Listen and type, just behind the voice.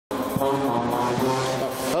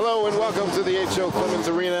Hello and welcome to the H.O. Clemens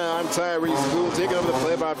Arena. I'm Tyrese Boone, taking over the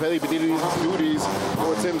play-by-play duties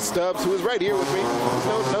for Tim Stubbs, who is right here with me.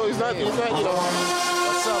 No, he's not, you know.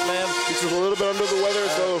 What's up, man? He's just a little bit under the weather,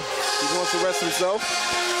 so he wants to rest himself.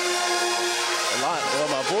 A lot. Well,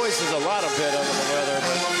 my voice is a lot of bit under the weather,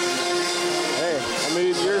 but hey, I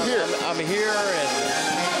mean, you're here. I'm here and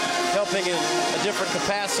helping in a different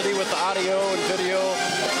capacity with the audio and video.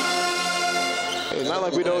 It's not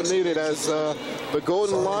like we don't need it as the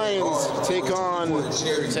Golden Lions take on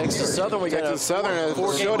Texas Southern. We got Texas Southern,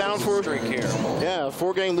 a showdown for streak here. Yeah, a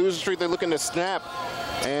 4-game losing streak they're looking to snap.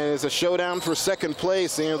 And it's a showdown for second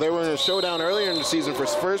place. You know, they were in a showdown earlier in the season for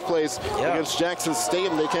first place against Jackson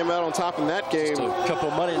State, and they came out on top in that game. Just a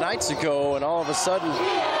couple Monday nights ago, and all of a sudden,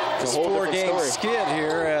 this 4-game skid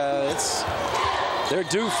here, they're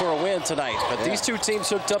due for a win tonight. But these two teams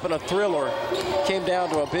hooked up in a thriller. Came down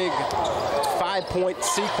to a big 5-point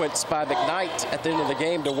sequence by McKnight at the end of the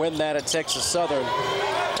game to win that at Texas Southern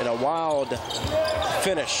in a wild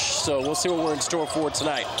finish. So we'll see what we're in store for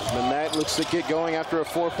tonight. McKnight looks to get going after a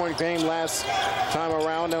 4-point game last time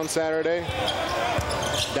around on Saturday.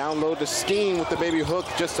 Down low to Steen with the baby hook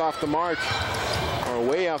just off the mark, or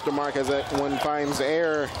way off the mark, as that one finds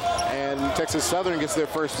air, and Texas Southern gets their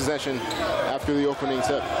first possession after the opening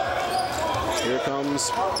tip. Here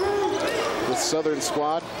comes the Southern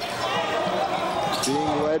squad,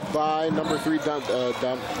 being led by number 3,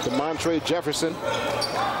 DeMontre Jefferson.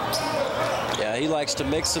 Yeah, he likes to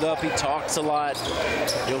mix it up. He talks a lot.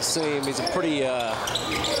 You'll see him. He's a pretty,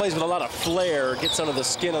 plays with a lot of flair, gets under the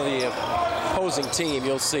skin of the opposing team.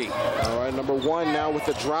 You'll see. All right, number 1 now with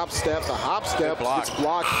the drop step, the hop step. It's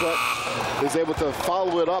blocked, but is able to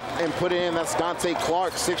follow it up and put it in. That's Dante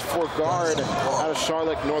Clark, 6'4" guard out of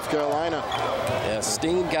Charlotte, North Carolina. Yeah,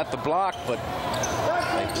 Steen got the block, but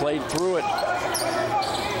they played through it.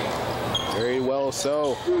 Very well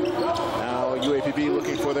so. Now UAPB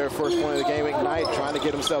looking for their first point of the game. McKnight trying to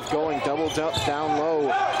get himself going. Double down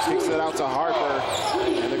low. Kicks it out to Harper.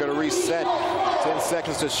 And they're going to reset. 10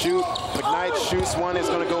 seconds to shoot. McKnight shoots one. It's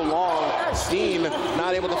going to go long. Steen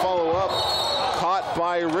not able to follow up. Caught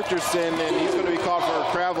by Richardson, and he's going to be caught for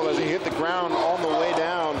a travel as he hit the ground on the way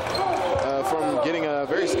down from getting a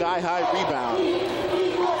very sky-high rebound.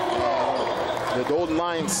 The Golden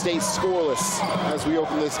Lions stay scoreless as we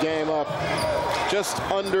open this game up. Just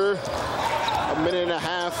under a minute and a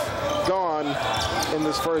half gone in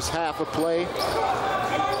this first half of play,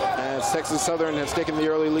 as Texas Southern has taken the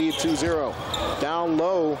early lead 2-0. Down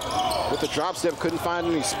low with the drop step, couldn't find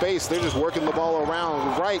any space. They're just working the ball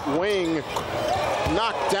around. Right wing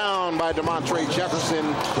knocked down by DeMontre Jefferson.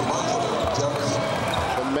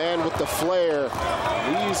 The man with the flair.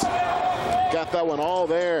 He's got that one all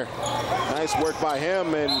there. Nice work by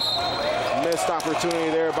him, and missed opportunity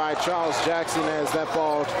there by Charles Jackson as that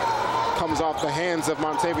ball comes off the hands of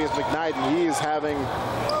Montavious McKnight, and he is having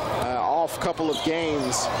an off couple of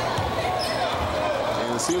games.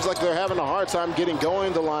 And it seems like they're having a hard time getting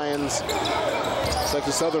going, the Lions.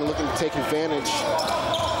 Texas Southern looking to take advantage.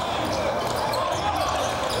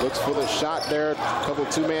 Looks for the shot there. A couple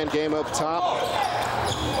two-man game up top.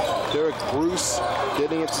 Derek Bruce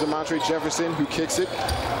getting it to DeMontre Jefferson, who kicks it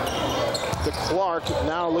to Clark.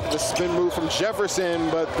 Now look at the spin move from Jefferson,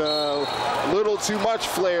 but a little too much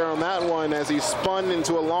flair on that one as he spun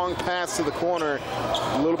into a long pass to the corner.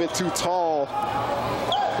 A little bit too tall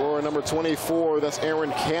for number 24, that's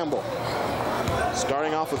Aaron Campbell.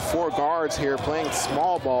 Starting off with 4 guards here, playing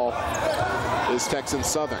small ball is Texas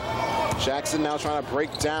Southern. Jackson now trying to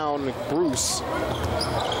break down Bruce.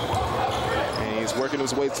 He's working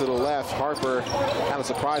his way to the left. Harper kind of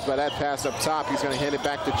surprised by that pass up top. He's going to hand it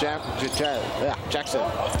back to Jackson.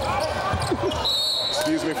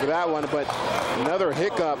 Excuse me for that one, but another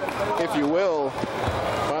hiccup, if you will,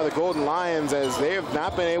 by the Golden Lions, as they have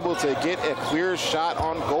not been able to get a clear shot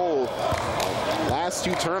on goal. Last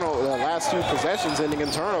two possessions ending in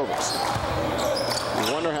turnovers.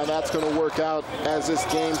 You wonder how that's going to work out as this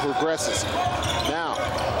game progresses. Now,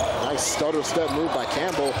 nice stutter step move by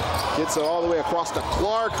Campbell. Gets it all the way across to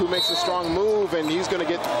Clark, who makes a strong move, and he's going to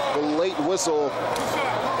get the late whistle.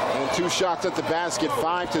 And 2 shots at the basket,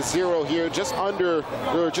 5-0 here, just under,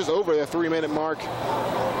 or just over the 3-minute mark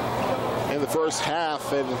in the first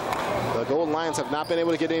half. And the Golden Lions have not been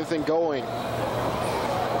able to get anything going,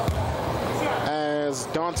 as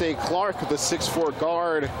Dante Clark, the 6'4"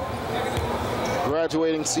 guard,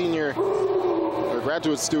 graduating senior, or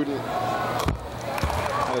graduate student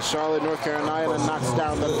out of Charlotte, North Carolina, knocks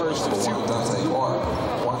down the first of 2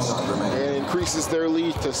 and increases their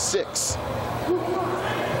lead to 6.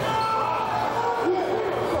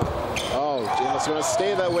 Oh, It's going to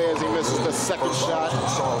stay that way as he misses the second shot.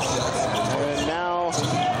 And now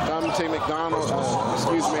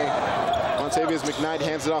Montavious McKnight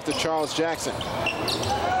hands it off to Charles Jackson.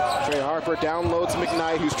 Trey Harper down low to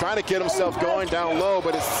McKnight, who's trying to get himself going down low,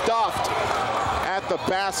 but is stopped at the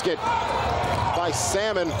basket by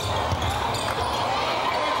Salmon.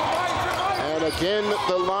 And again,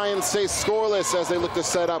 the Lions stay scoreless as they look to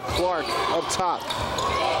set up Clark up top.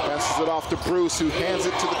 Passes it off to Bruce, who hands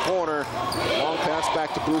it to the corner. Long pass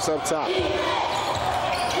back to Bruce up top. Back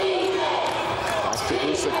to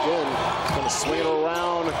Bruce again. Going to swing it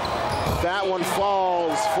around. That one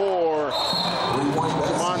falls for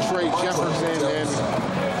Montre Jefferson, and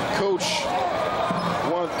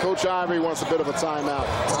Coach Ivory wants a bit of a timeout.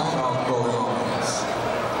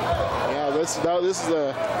 Yeah, this is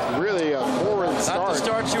really a foreign start. Not the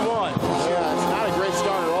start you want. Yeah, it's not a great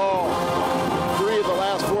start at all. 3 of the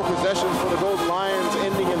last 4 possessions for the Golden Lions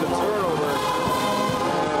ending in the turnover.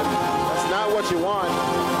 And that's not what you want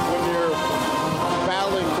when you're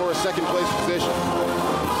battling for a second place position.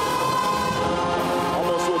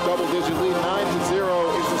 Almost to a double-digit lead.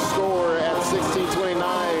 9-0 is the score at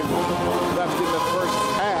 16:29 left in the first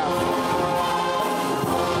half.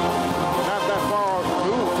 Not that far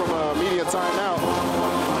removed from a media timeout.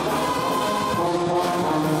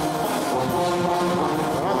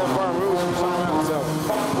 Not that far removed from timeout, so.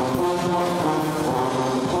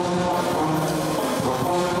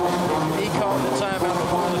 He called the timeout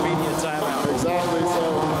before the media timeout. Exactly, so.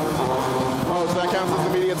 Oh, so that counts as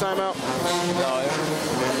the media timeout? No,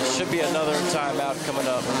 there should be another timeout coming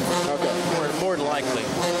up. Okay. More than likely.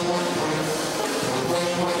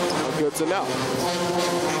 Good to know.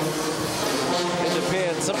 It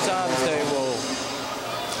depends. Sometimes they will,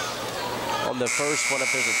 on the first one,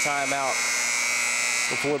 if there's a timeout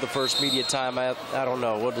before the first media timeout, I don't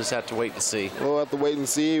know. We'll just have to wait and see. We'll have to wait and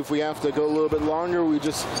see. If we have to go a little bit longer, we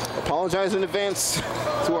just apologize in advance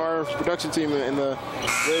to our production team in the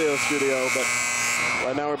radio studio. But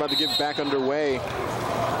right now we're about to get back underway.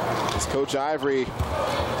 As Coach Ivory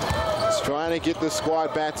is trying to get the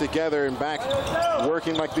squad back together and back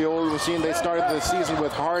working like the old machine. They started the season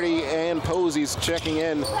with Hardy and Posies checking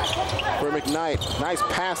in for McKnight. Nice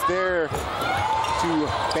pass there to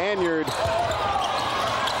Banyard,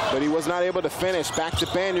 but he was not able to finish. Back to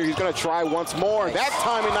Banyard. He's going to try once more. That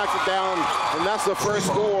time he knocks it down, and that's the first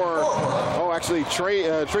score. Oh, actually, Trey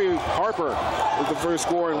Harper is the first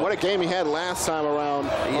score, and what a game he had last time around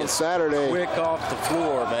on Saturday. Quick off the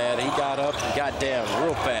floor, man. He got up and got down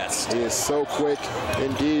real fast. He is so quick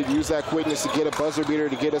indeed. Use that quickness to get a buzzer beater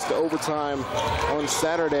to get us to overtime on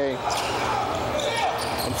Saturday.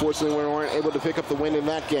 Unfortunately, we weren't able to pick up the win in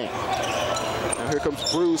that game. Now here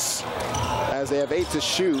comes Bruce as they have 8 to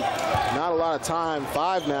shoot. Not a lot of time.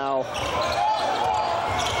 5 now.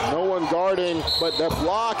 No one guarding, but the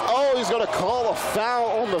block. Oh, he's going to call a foul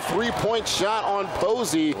on the three-point shot on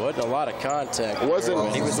Posey. Wasn't a lot of contact.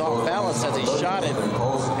 Wasn't. He was off balance as he shot it,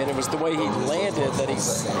 and it was the way he landed that he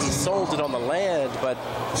sold it on the land, but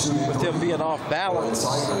with him being off balance.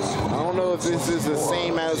 I don't know if this is the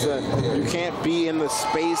same as you can't be in the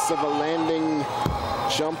space of a landing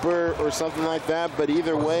jumper or something like that, but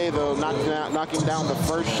either way, though, knocking down the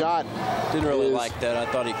first shot. Didn't really like that. I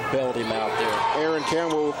thought he bailed him out there. Aaron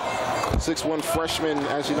Campbell, 6'1" freshman,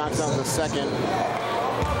 as he knocks down the second.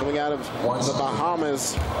 Coming out of the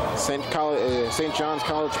Bahamas, St. John's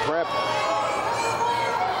College Prep.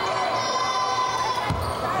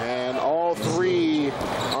 And all 3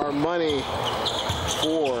 are money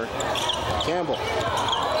for Campbell.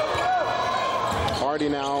 Hardy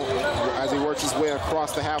now, as he works his way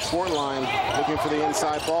across the half-court line, looking for the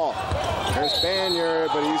inside ball. There's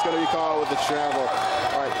Banyard, but he's going to be called with the travel.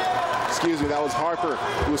 All right, excuse me, that was Harper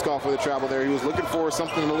who was called for the travel there. He was looking for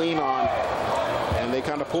something to lean on, and they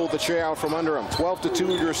kind of pulled the tray out from under him.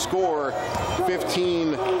 12-2 your score,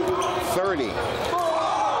 15-30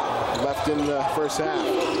 left in the first half.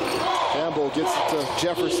 Campbell gets it to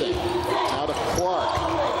Jefferson. Now to Clark.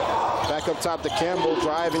 Back up top to Campbell,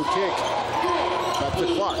 drive and kick. Back to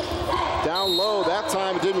Clark. Down low, that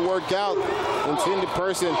time it didn't work out. Intended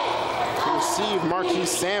person to receive Marquis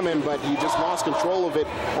Salmon, but he just lost control of it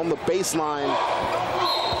on the baseline.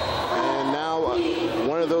 And now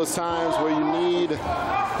one of those times where you need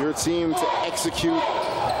your team to execute.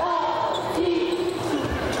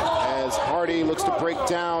 As Hardy looks to break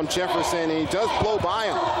down Jefferson, and he does blow by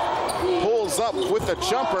him. Pulls up with the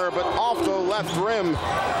jumper, but off the left rim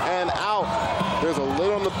and out. There's a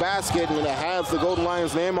lid on the basket, and it has the Golden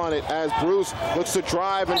Lions name on it as Bruce looks to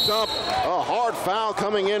drive and dump. A hard foul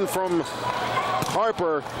coming in from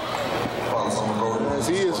Harper, as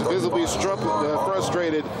he is visibly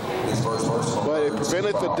frustrated, but it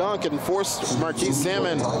prevented the dunk and forced Marquise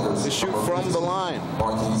Salmon to shoot from the line.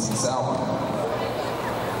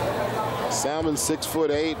 Salmon,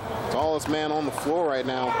 6'8", tallest man on the floor right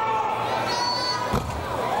now.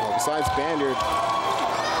 Besides Banyard,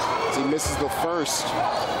 as he misses the first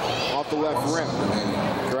off the left rim.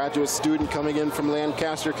 Graduate student coming in from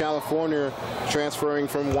Lancaster, California, transferring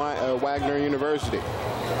from Wagner University.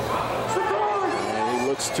 And he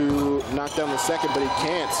looks to knock down the second, but he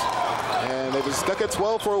can't. And they've been stuck at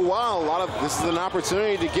 12 for a while. This is an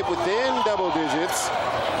opportunity to get within double digits.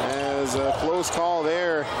 As a close call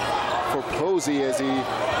there for Posey, as the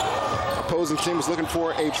opposing team was looking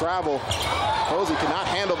for a travel. Posey cannot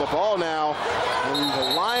handle the ball now, and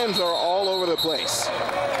the Lions are all over the place.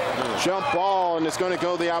 Jump ball, and it's going to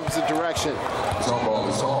go the opposite direction.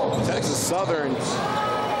 Texas Southern,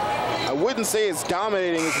 I wouldn't say it's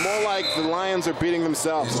dominating. It's more like the Lions are beating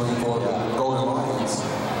themselves. We have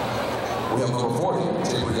number 40,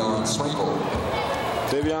 Davion Sprinkle.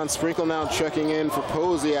 Davion Sprinkle now checking in for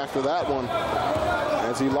Posey after that one,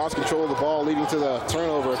 as he lost control of the ball, leading to the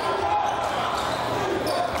turnover.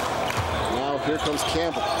 Now here comes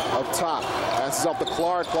Campbell up top. Passes off to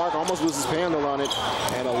Clark. Clark almost loses his handle on it.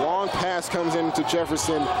 And a long pass comes into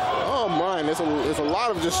Jefferson. Oh, my. There's a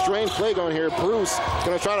lot of just strange play going here. Bruce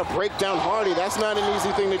going to try to break down Hardy. That's not an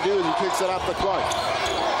easy thing to do as he kicks it out to Clark.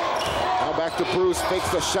 Now back to Bruce. Fakes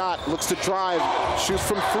the shot. Looks to drive. Shoots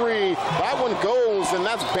from three. That one goes, and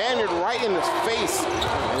that's Banyard right in his face.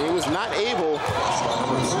 And he was not able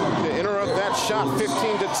to interrupt that shot.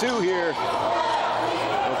 15-2 here.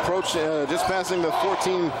 Approach just passing the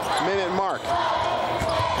 14-minute mark.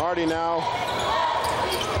 Hardy now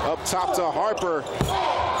up top to Harper.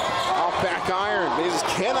 Off back iron. They just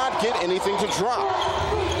cannot get anything to drop.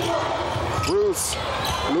 Bruce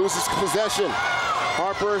loses possession.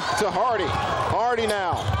 Harper to Hardy. Hardy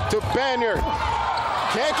now to Banyard.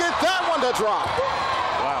 Can't get that one to drop.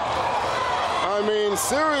 Wow. I mean,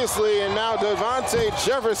 seriously, and now Devontae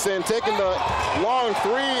Jefferson taking the long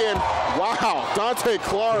three, and wow, Dante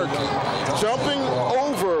Clark jumping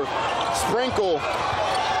over Sprinkle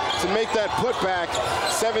to make that putback.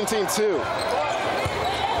 17-2.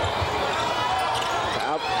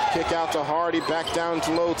 Kick out to Hardy, back down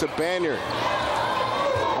to low to Banyard.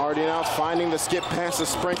 Hardy now finding the skip pass to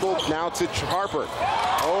Sprinkle, now to Harper.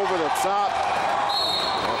 Over the top,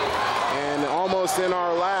 and almost in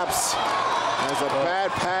our laps. As a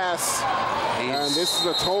bad pass, and this is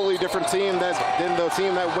a totally different team than the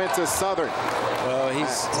team that went to Southern. Well,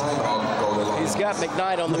 he's got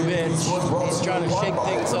McKnight on the bench. He's trying to shake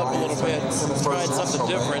things up a little bit, trying something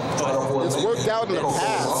different, but it's worked out in the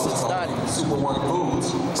past.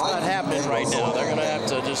 It's not happening right now. They're going to have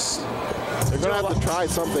to just. They're going to have to try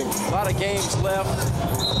something. A lot of games left.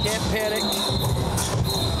 Can't panic.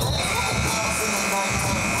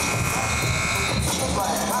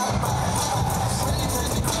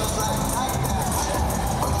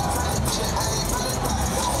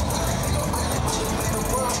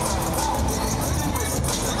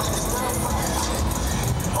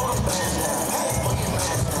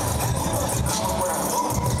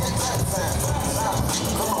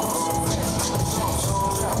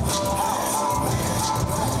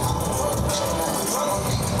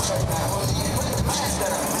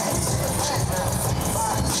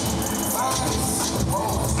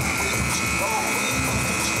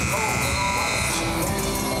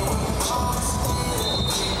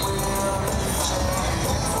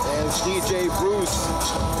 Bruce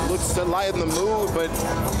looks to lighten the mood, but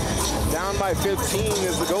down by 15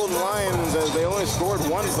 is the Golden Lions, as they only scored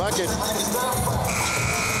one bucket.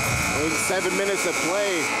 Only 7 minutes to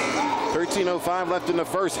play. 13:05 left in the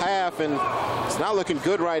first half, and it's not looking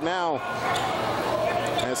good right now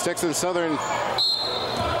as Texas Southern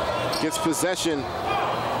gets possession.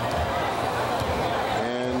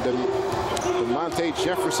 And Demonte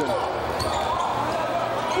Jefferson.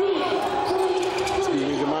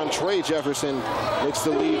 Trey Jefferson looks to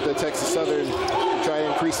lead the Texas Southern to try to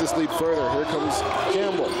increase this lead further. Here comes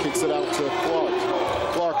Campbell, kicks it out to Clark.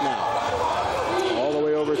 Clark now, all the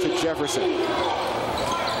way over to Jefferson.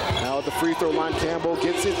 Now at the free throw line, Campbell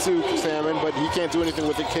gets it to Salmon, but he can't do anything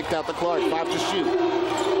with it. Kicked out to Clark, 5 to shoot.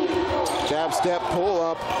 Jab step, pull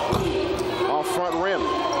up, off front rim.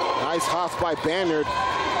 Nice hops by Banyard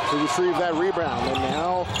to retrieve that rebound. And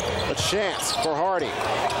now a chance for Hardy.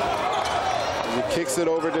 He kicks it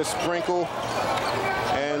over to Sprinkle,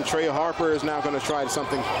 and Trey Harper is now going to try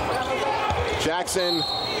something Jackson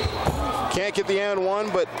can't get the and one,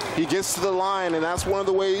 but he gets to the line, and that's one of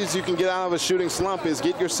the ways you can get out of a shooting slump is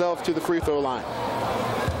get yourself to the free throw line.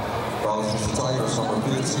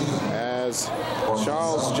 As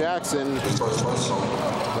Charles Jackson,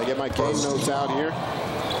 I get my game notes out here,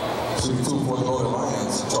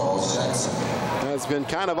 has been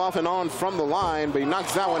kind of off and on from the line, but he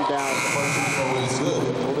knocks that one down.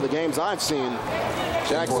 Over the games I've seen,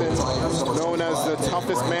 Jackson, known as the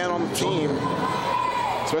toughest man on the team,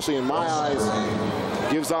 especially in my eyes,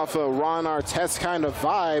 gives off a Ron Artest kind of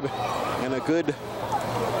vibe and a good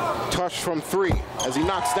touch from three as he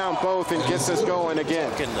knocks down both and gets us going again.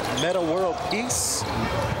 Meta world peace.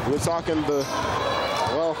 We're talking the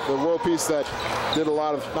world peace that did a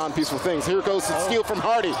lot of non-peaceful things. Here goes the steal from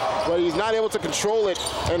Hardy, but he's not able to control it,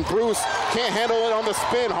 and Bruce can't handle it on the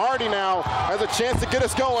spin. Hardy now has a chance to get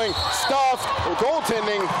us going. Stuffed,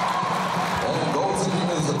 goaltending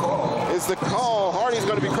is the call. Hardy's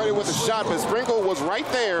going to be credited with a shot, but Sprinkle was right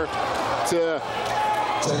there to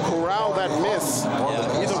corral that miss.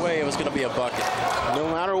 Yeah, either way, it was going to be a bucket. No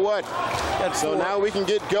matter what. So now we can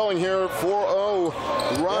get going here. 4-0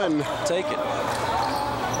 run. Yeah, take it.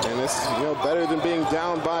 And it's better than being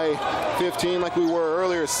down by 15 like we were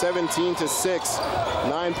earlier. 17-6.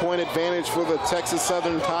 9-point advantage for the Texas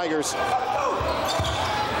Southern Tigers.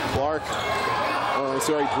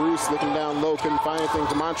 Bruce looking down low, couldn't find anything.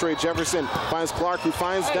 DeMontre Jefferson finds Clark, who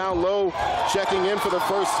finds down low, checking in for the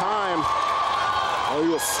first time. Oh, he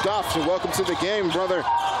was stuffed. And welcome to the game, brother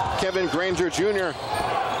Kevin Granger Jr.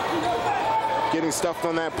 Getting stuffed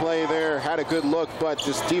on that play there. Had a good look, but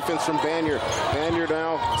just defense from Banyard. Banyard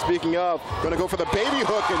now, speaking of, going to go for the baby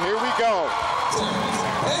hook, and here we go.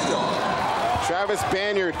 Travis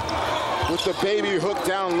Banyard with the baby hook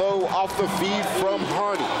down low off the feed from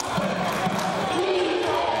Hardy.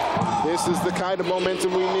 This is the kind of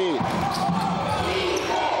momentum we need.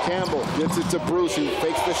 Campbell gets it to Bruce, who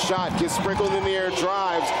fakes the shot, gets sprinkled in the air,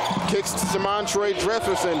 drives, kicks to DeMontre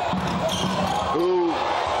Jefferson, who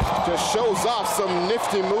just shows off some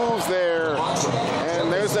nifty moves there.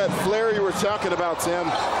 And there's that flare you were talking about, Tim,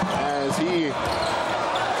 as he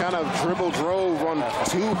kind of drove on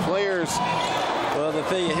two players. Well, the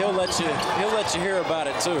thing, he'll let you hear about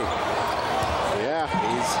it too. Yeah,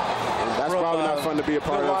 that's probably not fun to be a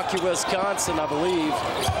part Milwaukee, of. Wisconsin, I believe.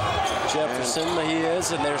 Jefferson, he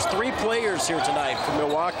is, and there's 3 players here tonight for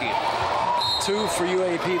Milwaukee. 2 for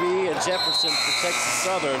UAPB and Jefferson for Texas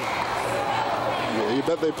Southern. Yeah, you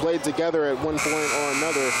bet they played together at one point or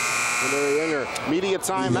another when they were younger. Media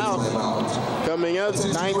timeout coming up,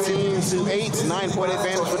 19-8, 9-point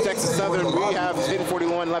advantage for Texas Southern. We have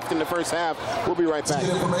 10:41 left in the first half. We'll be right back.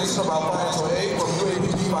 Information about financial aid from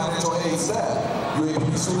UAPB Financial Aid staff.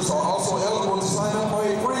 UAPB students are also eligible to sign up for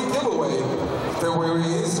a free giveaway. February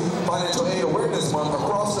is Financial Aid Awareness Month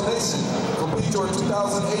across the nation. Complete your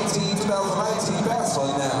 2018-2019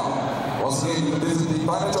 FAFSA now. Once again, you can visit the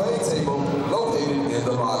Financial Aid table located in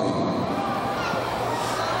the lobby.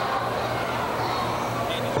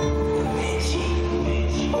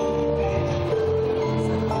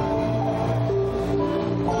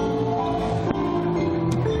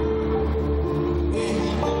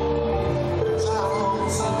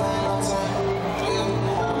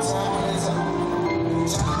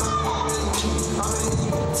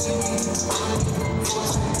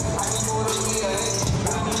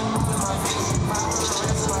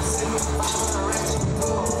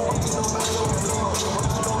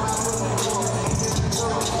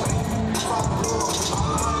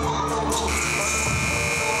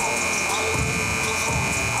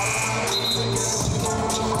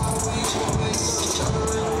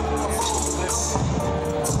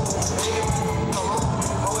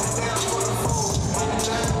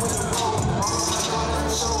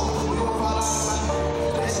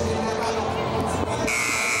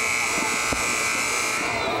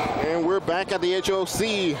 Back at the H.O.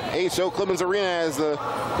 Clemens Arena as the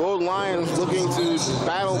Gold Lions looking to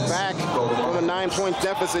battle back from a 9-point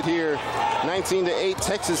deficit here. 19-8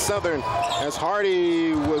 Texas Southern, as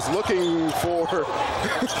Hardy was looking for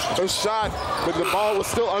a shot, but the ball was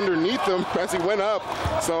still underneath him as he went up.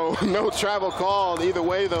 So no travel called. Either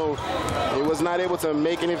way, though, he was not able to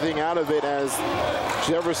make anything out of it as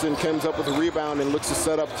Jefferson comes up with a rebound and looks to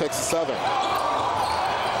set up Texas Southern.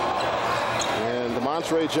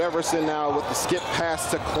 DeMontre Jefferson now with the skip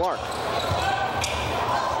pass to Clark.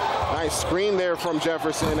 Nice screen there from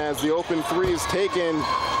Jefferson as the open 3 is taken.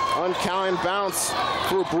 Uncounted bounce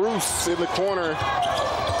for Bruce in the corner.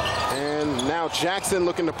 And now Jackson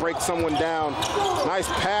looking to break someone down. Nice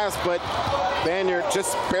pass, but Banyard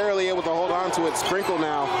just barely able to hold on to it. Sprinkle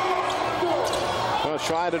now. Gonna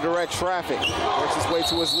try to direct traffic. Works his way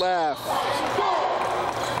to his left.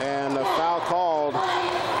 And a foul called.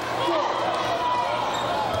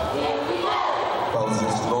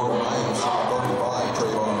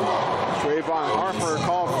 Trayvon Harper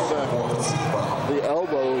called for the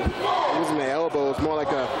elbow. It wasn't an elbow, it's more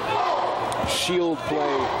like a shield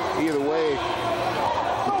play. Either way,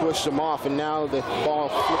 he pushed him off, and now the ball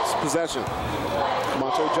flips possession.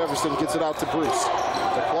 Montre Jefferson gets it out to Bruce.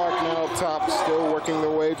 The Clark now up top, still working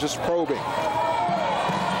their way, just probing.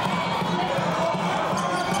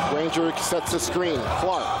 Ranger sets the screen.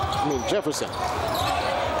 Jefferson.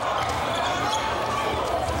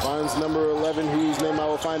 Finds number 11, whose name I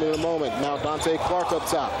will find in a moment. Now Dante Clark up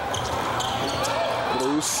top.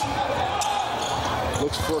 Bruce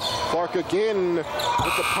looks for Clark again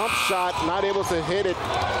with the pump shot, not able to hit it.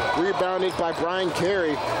 Rebounded by Brian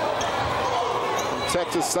Carey.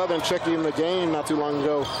 Texas Southern checking the game not too long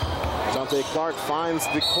ago. Dante Clark finds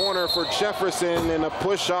the corner for Jefferson and a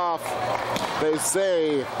push off, they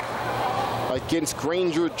say, against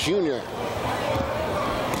Granger Jr.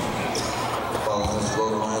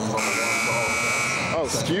 Oh,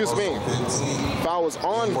 excuse me. Foul was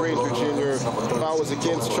on Granger Jr. The foul was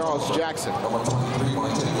against Charles Jackson.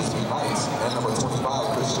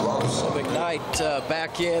 McKnight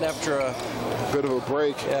back in after a bit of a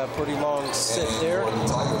break. Yeah, pretty long sit there.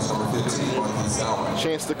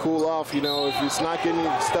 Chance to cool off. You know, if it's not getting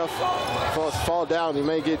stuff fall down, you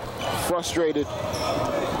may get frustrated.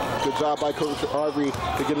 Good job by Coach Arvey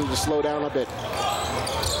to get him to slow down a bit.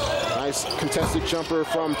 Nice contested jumper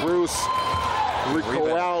from Bruce.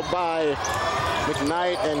 Corralled by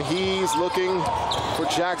McKnight, and he's looking for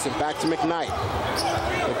Jackson. Back to McKnight.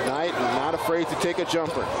 McKnight not afraid to take a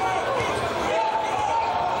jumper.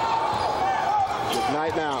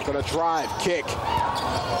 McKnight now gonna drive, kick.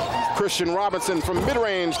 Christian Robinson from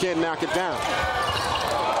mid-range can't knock it down.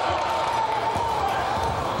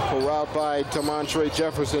 Corralled by Tamontre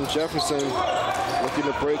Jefferson. Jefferson looking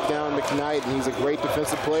to break down McKnight, and he's a great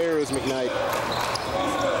defensive player as McKnight.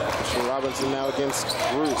 Christian Robinson now against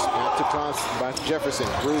Bruce. Back to Jefferson.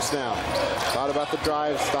 Bruce now. Thought about the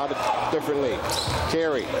drive, started differently.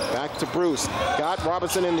 Carey, back to Bruce. Got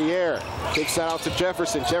Robinson in the air. Kicks that out to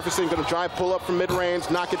Jefferson. Jefferson gonna try pull up from mid-range,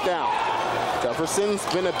 knock it down. Jefferson's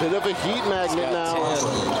been a bit of a heat magnet now.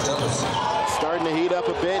 Starting to heat up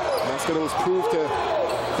a bit. That's gonna prove to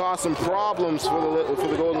cause some problems for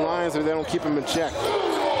the Golden Lions if they don't keep him in check.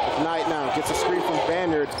 Knight now gets a screen from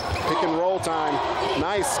Banyard. Pick and roll time.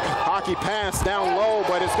 Nice hockey pass down low,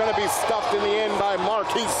 but it's going to be stuffed in the end by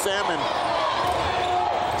Marquise Salmon.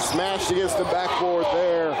 Smashed against the backboard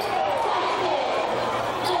there.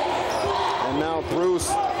 And now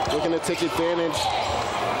Bruce looking to take advantage.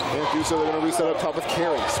 And so they're going to reset up top with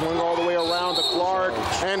Carey. Swing all the way around to Clark.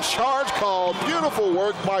 And charge call. Beautiful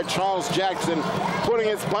work by Charles Jackson, putting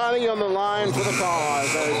his body on the line for the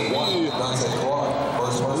cause. As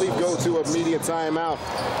we go to a media timeout.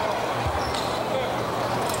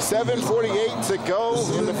 7:48 to go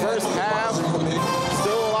in the first half.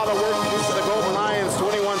 Still a lot of work to do for the Golden Lions,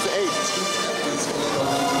 21-8.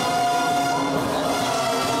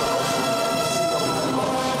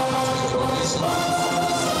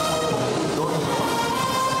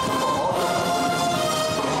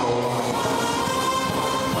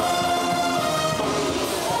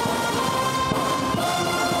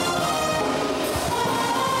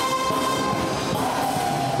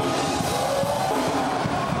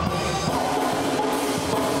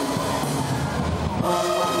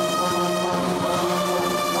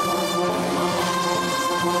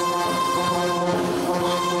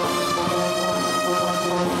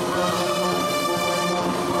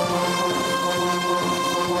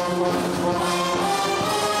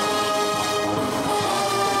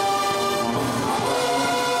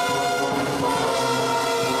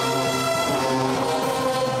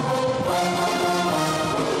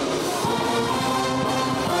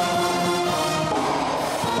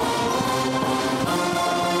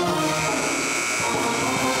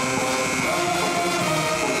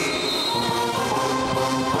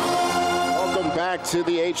 To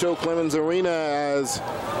the H.O. Clemens Arena as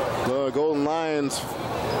the Golden Lions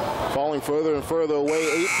falling further and further away.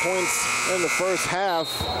 8 points in the first half.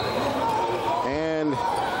 And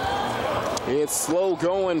it's slow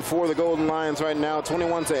going for the Golden Lions right now.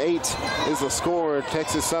 21-8 is the score.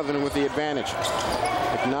 Texas Southern with the advantage.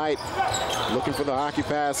 McKnight looking for the hockey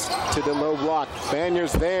pass to the low block.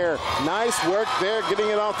 Banyard's there. Nice work there, getting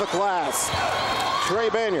it off the glass. Trey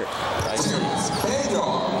Banyard. Nice.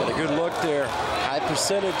 Got a good look there. High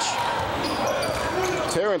percentage.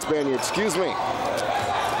 Terrence Banyard, excuse me.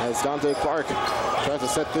 As Dante Clark tries to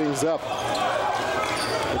set things up.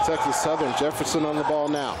 for Texas Southern. Jefferson on the ball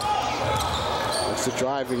now. Looks to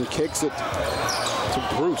drive and kicks it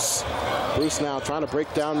to Bruce. Bruce now trying to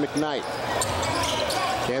break down McKnight.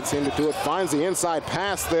 Can't seem to do it. Finds the inside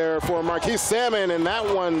pass there for Marquise Salmon, and that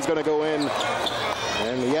one's going to go in.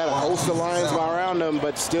 And he had a host of lines around him,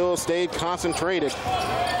 but still stayed concentrated.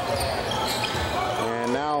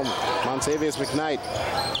 And now Montavious McKnight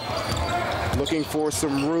looking for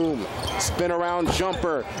some room. Spin around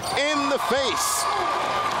jumper in the face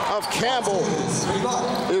of Campbell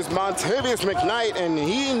is Montavious McKnight, and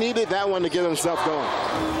he needed that one to get himself going.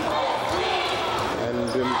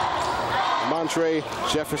 And Montre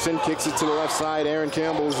Jefferson kicks it to the left side. Aaron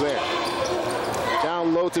Campbell's there.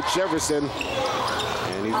 Down low to Jefferson.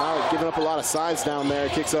 And he's not giving up a lot of sides down there.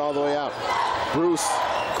 Kicks it all the way out. Bruce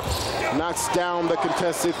knocks down the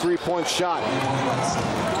contested three-point shot.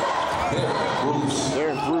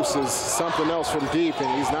 Aaron Bruce is something else from deep,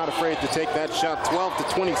 and he's not afraid to take that shot.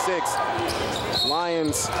 12-26.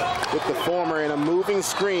 Lions with the former in a moving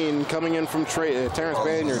screen coming in from Terrence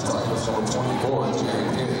Banyard.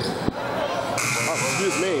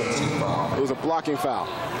 Excuse me. It was a blocking foul.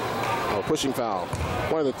 Or pushing foul.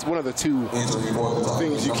 One of the two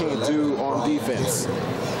things you can't do on defense.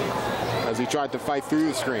 As he tried to fight through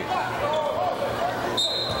the screen.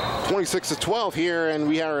 26-12 here, and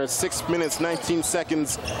we are 6 minutes 19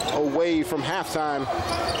 seconds away from halftime.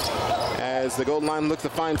 As the goal line looks to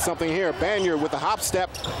find something here. Banyard with the hop step.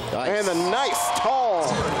 Nice. And a nice tall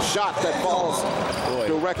shot that falls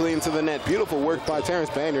directly into the net. Beautiful work by Terrence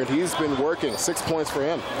Banyard. He's been working. 6 points for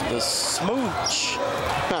him. The smooch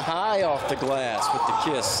high off the glass with the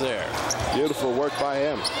kiss there. Beautiful work by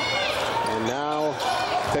him. And now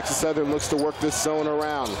Texas Southern looks to work this zone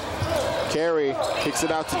around. Carey kicks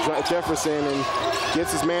it out to Jefferson and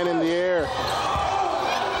gets his man in the air.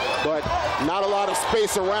 But not a lot of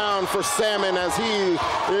space around for Salmon as he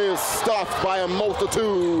is stuffed by a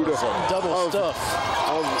multitude of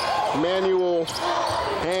manual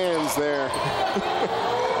hands there.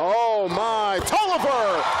 Oh my,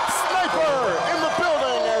 Tolliver, sniper in the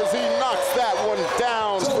building as he knocks that one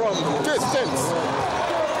down from distance.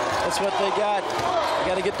 That's what they got. They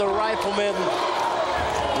got to get the riflemen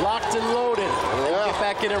locked and loaded. Yeah. Get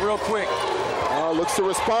back in it real quick. Looks to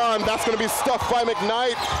respond. That's going to be stuffed by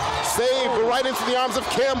McKnight. Saved right into the arms of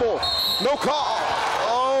Campbell. No call.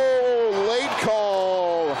 Oh, late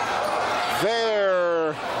call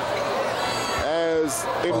there. As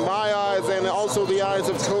in my eyes and also the eyes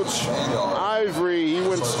of Coach Ivory, he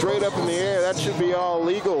went straight up in the air. That should be all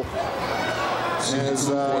legal. As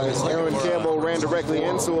Aaron Campbell ran directly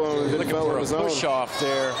into him and didn't fell on his own. Push off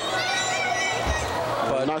there.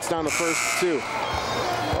 But knocks down the first two.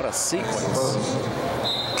 What a sequence.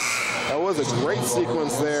 That was a great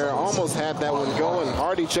sequence there. Almost had that one going.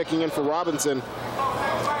 Hardy checking in for Robinson.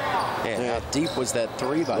 And how deep was that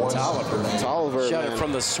three by Tolliver? Tolliver, shot it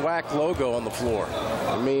from the SWAC logo on the floor.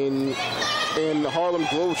 I mean, in the Harlem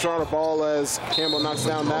Globetrotter ball as Campbell knocks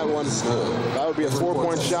down that one, that would be a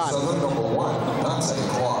 4-point shot.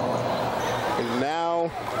 And now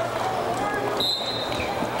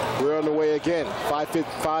we're on the way again.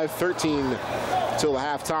 5:13 till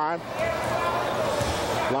halftime.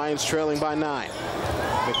 Lions trailing by 9.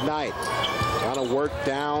 McKnight trying to work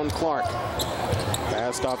down Clark.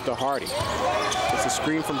 Passed off to Hardy. It's a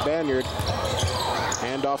screen from Banyard.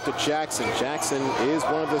 Hand off to Jackson. Jackson is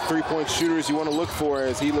one of the three-point shooters you want to look for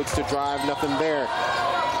as he looks to drive. Nothing there.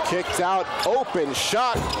 Kicked out. Open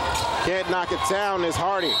shot. Can't knock it down is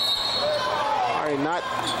Hardy. Hardy not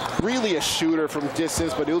really a shooter from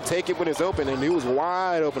distance, but he'll take it when it's open, and he was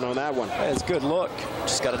wide open on that one. It's a good look.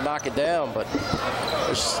 Just got to knock it down, but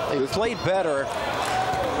they played better.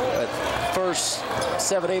 First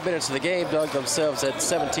 7-8 minutes of the game dug themselves at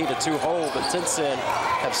 17-2 hold, but since then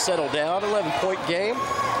have settled down. 11-point game.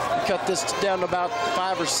 You cut this down to about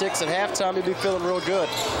 5 or 6 at halftime, you'd be feeling real good.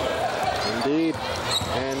 Indeed.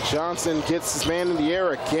 And Johnson gets his man in the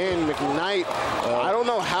air again. McKnight, I don't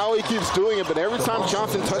know how he keeps doing it, but every time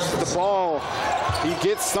Johnson touches the ball, he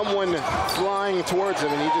gets someone flying towards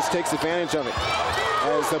him, and he just takes advantage of it.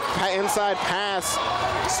 As the inside pass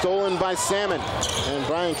stolen by Salmon. And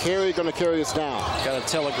Brian Carey going to carry this down. Got to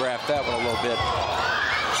telegraph that one a little bit.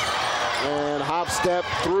 And hop step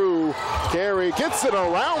through. Carey gets it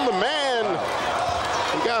around the man.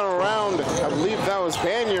 He got around, I believe that was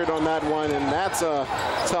Banyard on that one, and that's a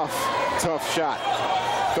tough shot.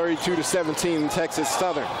 32-17, Texas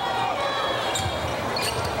Southern.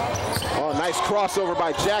 Oh, nice crossover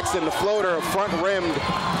by Jackson, the floater, front rimmed.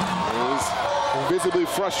 And he's visibly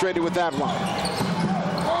frustrated with that one.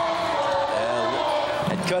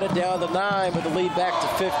 And cut it down to 9 with the lead back to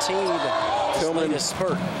 15.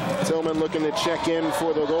 spurt. Tillman looking to check in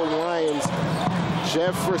for the Golden Lions.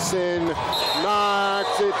 Jefferson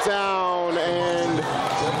knocks it down, and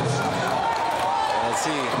as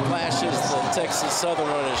he flashes the Texas Southern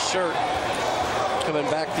on his shirt, coming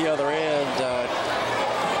back the other end, and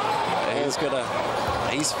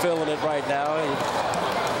he's feeling it right now.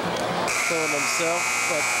 He's feeling himself,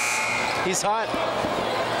 but he's hot.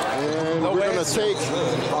 And we're going to take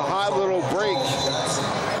a hot little break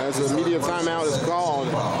as the media timeout is called.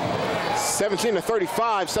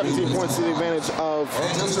 17-35, 17 points to the advantage of the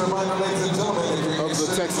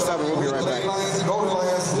Texas Southern. We'll be right back.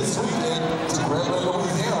 This weekend to Grambling,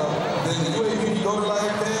 Louisiana, then the UAPB Golden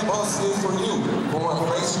Lion fan bus is for you. For more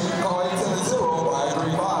information, you can call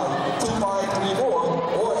 870-535-2534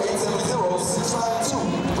 or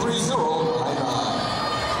 870-692-3099.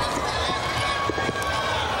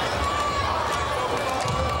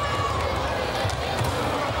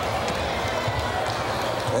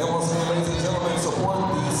 And once again, ladies and gentlemen, support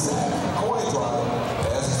the SAC coin drive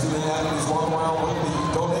as the student athletes walk around with the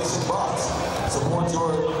donation box. Support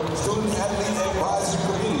your student athlete advisory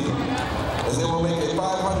committee as they will make a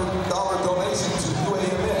 $500 donation to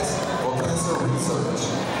UAMS for cancer research.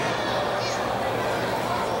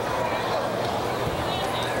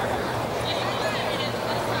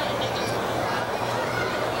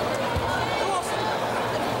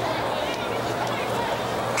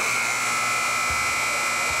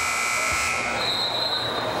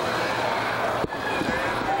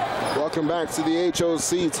 Welcome back to the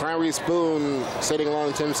HOC. Tyree Spoon sitting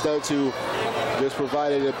along Tim Stokes, who just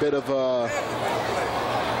provided a bit of a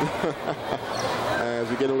as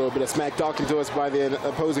we get a little bit of smack talking to us by the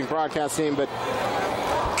opposing broadcast team, but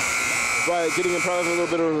by getting in front of a little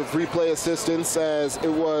bit of replay assistance, as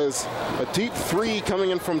it was a deep three coming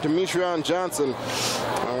in from Demetrion Johnson,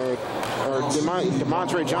 or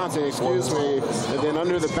DeMontre Johnson, excuse me, and then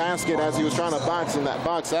under the basket as he was trying to box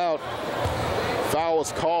out. Foul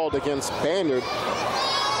was called against Banyard.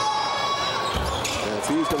 And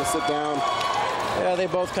he's going to sit down. Yeah, they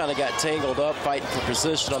both kind of got tangled up fighting for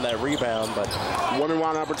position on that rebound, but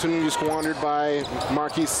one-on-one opportunity squandered by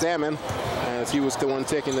Marquise Salmon as he was the one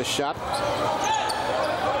taking the shot.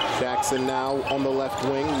 Jackson now on the left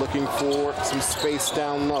wing looking for some space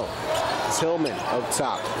down low. Tillman up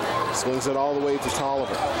top. Swings it all the way to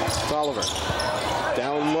Tolliver. Tolliver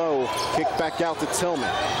down low. Kick back out to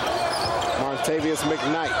Tillman. Montavious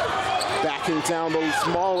McKnight backing down the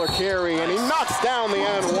smaller carry, and he knocks down the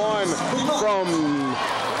and one from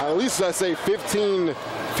at least, I say, 15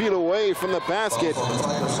 feet away from the basket.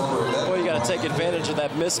 Well, you got to take advantage of that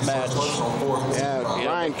mismatch. Yeah,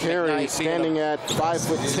 Ryan Carey standing at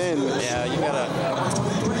 5'10". Yeah, you got a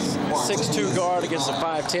 6'2" guard against a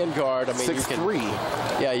 5'10" guard. I mean, 6'3".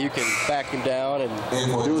 Yeah, you can back him down and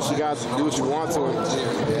do what you got, do what you want to him.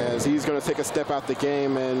 As he's going to take a step out the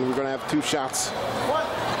game, and we're going to have two shots.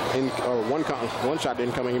 One shot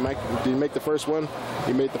incoming. Did he make the first one?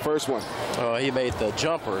 He made the first one. Oh, he made the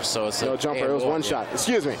jumper, so it's no jumper. It was one shot.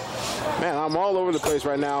 Excuse me. Man, I'm all over the place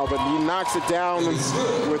right now, but he knocks it down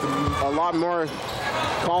with a lot more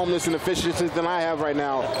calmness and efficiency than I have right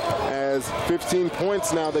now. As 15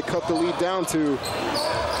 points now, they cut the lead down to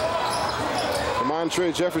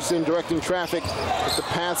Montre Jefferson directing traffic with the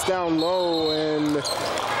pass down low, and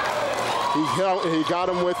he got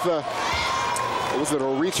him with was it a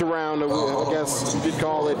reach around, I guess you could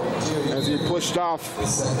call it, as he pushed off,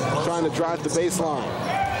 trying to drive the baseline.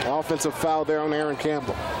 Offensive foul there on Aaron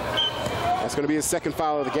Campbell. That's going to be his second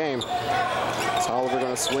foul of the game. Tolliver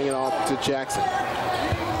going to swing it off to Jackson.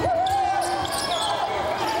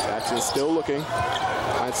 Jackson's still looking.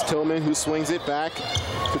 That's Tillman who swings it back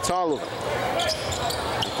to Tolliver.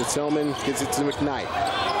 Tillman gives it to McKnight.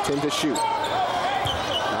 10 to shoot.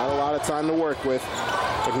 Not a lot of time to work with.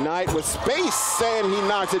 McKnight with space, and he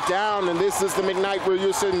knocks it down, and this is the McKnight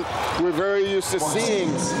we're very used to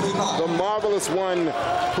seeing. The marvelous one,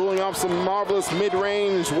 pulling off some marvelous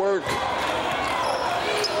mid-range work.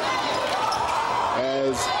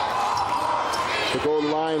 As the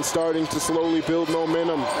Golden Lions starting to slowly build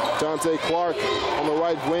momentum. Dante Clark on the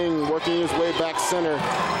right wing, working his way back center.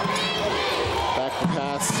 Back the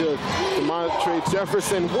pass to DeMontre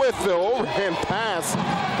Jefferson with the overhand pass.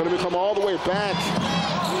 Going to come all the way back.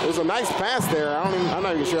 It was a nice pass there. I'm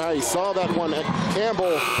not even sure how he saw that one.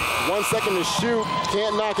 Campbell, 1 second to shoot,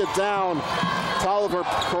 can't knock it down. Tolliver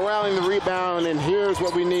corralling the rebound, and here's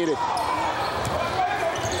what we needed.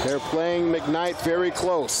 They're playing McKnight very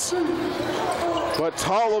close. But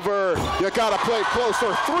Tolliver, you gotta play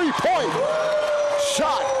closer. 3-point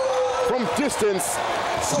shot from distance.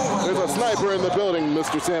 There's a sniper in the building,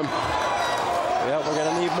 Mr. Tim. Yeah, we're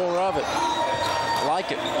gonna need more of it. I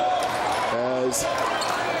like it. As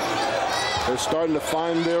they're starting to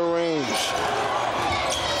find their range.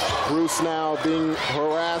 Bruce now being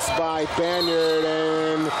harassed by Banyard,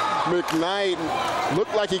 and McKnight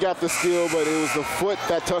looked like he got the steal, but it was the foot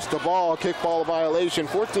that touched the ball. Kickball violation.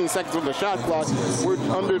 14 seconds on the shot clock. We're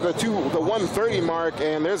under the 1:30 mark,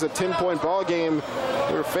 and there's a 10-point ball game.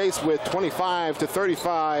 We're faced with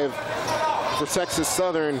 25-35 for Texas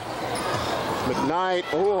Southern. McKnight,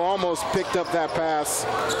 almost picked up that pass.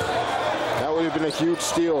 That would have been a huge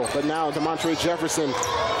steal. But now DeMontre Jefferson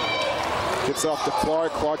gets off to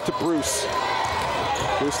Clark. Clark to Bruce.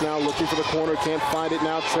 Bruce now looking for the corner. Can't find it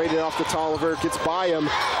now. Traded off to Tolliver. Gets by him.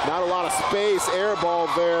 Not a lot of space. Air ball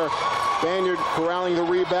there. Banyard corralling the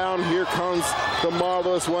rebound. Here comes the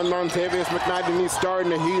marvelous one, Montavious McKnight, and he's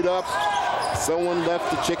starting to heat up. Someone left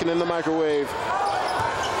the chicken in the microwave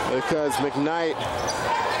because McKnight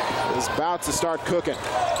is about to start cooking.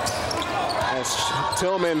 As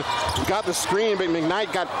Tillman got the screen, but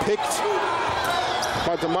McKnight got picked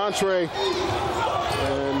by DeMontre,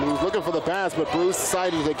 and he was looking for the pass, but Bruce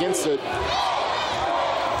decided against it.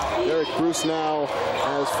 Derek Bruce now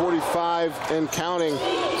has 45 and counting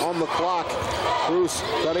on the clock. Bruce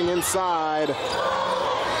cutting inside.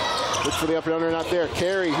 Look for the up and under, not there.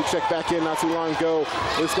 Carey, who checked back in not too long ago,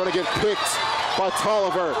 is going to get picked by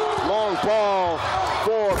Tolliver. Long ball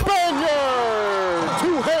for Banyard.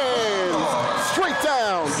 Two hands, straight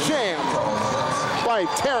down, jammed by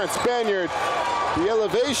Terrence Banyard. The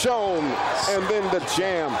elevation and then the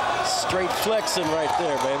jam. Straight flexing right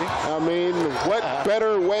there, baby. I mean, what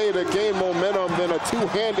better way to gain momentum than a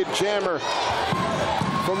two-handed jammer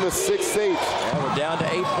from the 6'8". Yeah, we're down to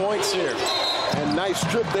 8 points here. And nice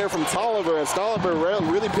strip there from Tolliver, as Tolliver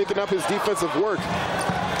really picking up his defensive work.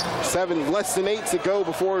 Less than 8 to go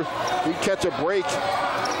before we catch a break.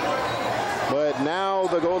 But now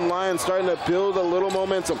the Golden Lions starting to build a little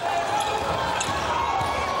momentum.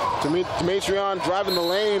 Demetrion driving the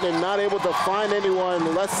lane and not able to find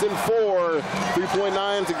anyone. Less than 4.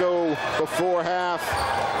 3.9 to go before half.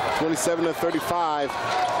 27-35.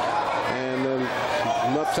 And then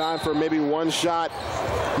enough time for maybe one shot.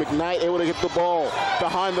 McKnight able to get the ball.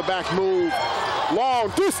 Behind the back move. Long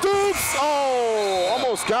distance. Oh,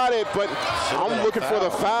 almost got it, but I'm looking for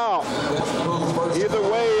the foul. Either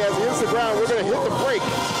way, as he hits the ground, we're going to hit the break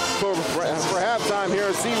for halftime here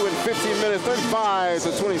at CU in 15 minutes,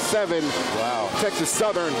 35-27. Wow. Texas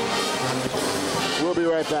Southern. We'll be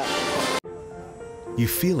right back. You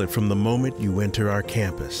feel it from the moment you enter our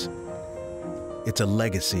campus. It's a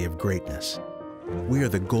legacy of greatness. We are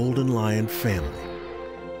the Golden Lion family,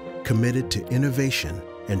 committed to innovation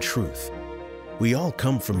and truth. We all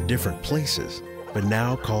come from different places, but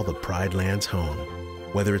now call the Pride Lands home.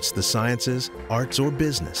 Whether it's the sciences, arts, or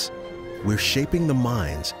business, we're shaping the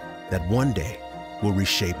minds that one day will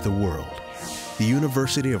reshape the world. The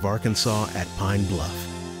University of Arkansas at Pine Bluff.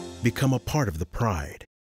 Become a part of the Pride.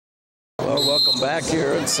 Well, welcome back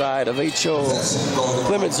here inside of H.O.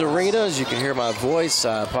 Clemens Arena. As you can hear my voice,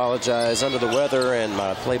 I apologize, under the weather, and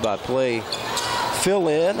my play-by-play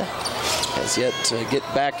fill-in has yet to get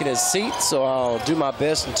back in his seat, so I'll do my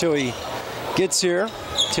best until he gets here.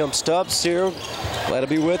 Tim Stubbs here. Glad to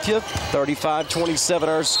be with you. 35-27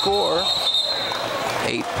 our score.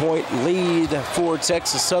 8-point lead for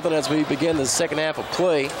Texas Southern as we begin the second half of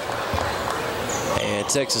play. And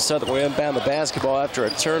Texas Southern will inbound the basketball after a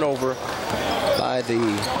turnover by the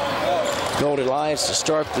Golden Lions to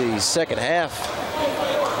start the second half.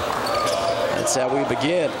 That's how we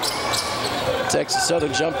begin. Texas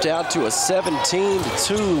Southern jumped out to a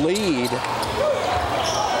 17-2 lead.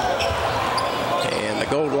 And the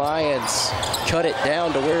Golden Lions cut it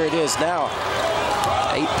down to where it is now.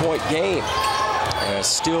 8-point game. And a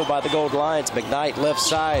steal by the Golden Lions. McKnight left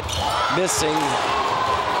side missing.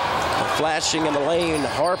 Flashing in the lane.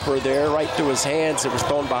 Harper there right through his hands. It was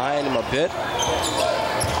thrown behind him a bit.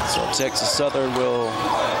 So Texas Southern will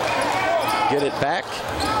get it back.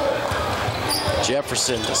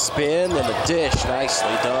 Jefferson to spin and a dish.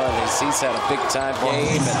 Nicely done. He's had a big-time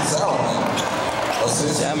game. And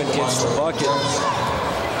Salmon gets the bucket.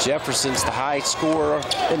 Jefferson's the high scorer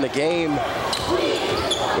in the game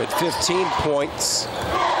with 15 points.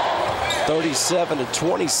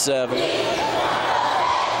 37-27.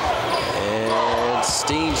 And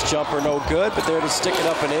Steen's jumper no good, but there to stick it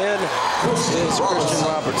up and in is Christian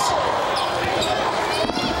Roberts.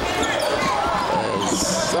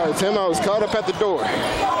 Sorry, Tim, I was caught up at the door.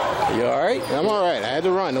 You all right? I'm all right. I had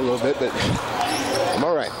to run a little bit, but I'm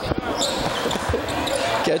all right.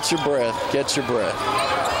 Catch your breath. Catch your breath.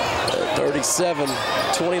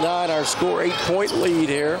 37-29, our score. 8-point lead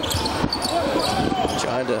here.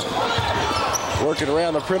 Trying to Working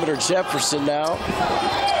around the perimeter, Jefferson now.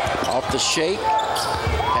 Off the shake.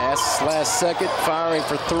 Pass last second, firing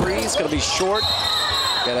for three. It's going to be short.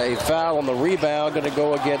 Got a foul on the rebound. Going to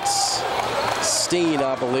go against Steen,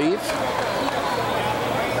 I believe.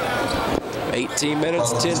 18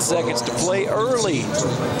 minutes, 10 seconds to play early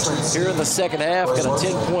here in the second half. Got a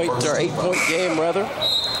 10-point or 8-point game, rather.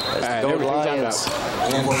 As the Gold Lions.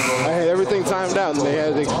 I had everything timed out, and they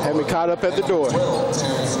had me caught up at the door.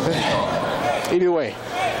 Either way,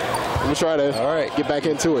 I'm going to try to get back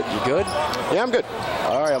into it. You good? Yeah, I'm good.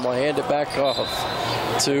 All right, I'm going to hand it back off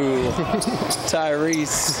to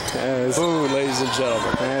Tyrese Boone, ladies and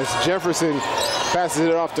gentlemen. As Jefferson passes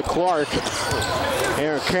it off to Clark.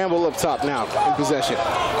 Aaron Campbell up top now in possession.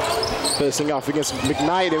 Facing off against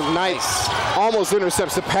McKnight, and McKnight almost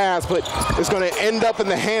intercepts the pass, but it's going to end up in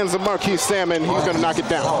the hands of Marquise Salmon. He's going to knock it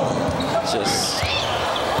down. Just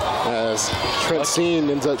as Trent Steen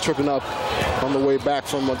ends up tripping up on the way back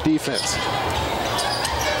from a defense.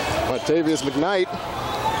 Montavious McKnight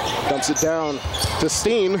dumps it down to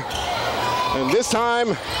Steen, and this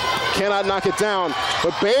time cannot knock it down.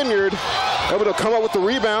 But Banyard able to come up with the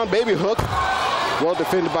rebound, baby hook, well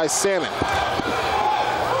defended by Salmon.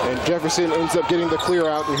 And Jefferson ends up getting the clear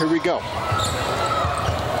out, and here we go.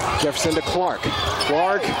 Jefferson to Clark.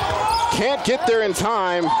 Clark can't get there in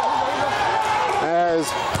time,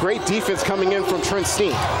 as great defense coming in from Trent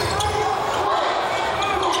Steen.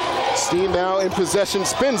 Steen now in possession,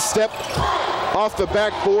 spin step off the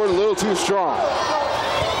backboard, a little too strong.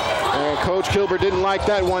 And Coach Kilber didn't like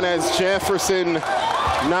that one, as Jefferson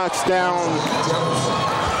knocks down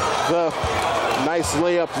the nice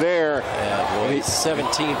layup there. Yeah, boy, he's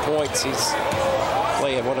 17 points. He's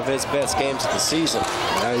playing one of his best games of the season.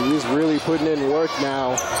 He's really putting in work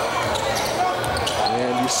now.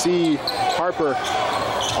 And you see Harper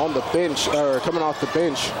on the bench, or coming off the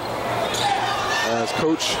bench, as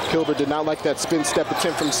Coach Kilber did not like that spin step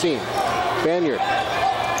attempt from Steen. Banyard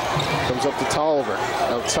comes up to Tolliver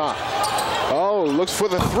up top. Oh, looks for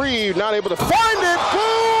the three, not able to find it.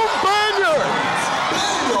 Boom, Banyard!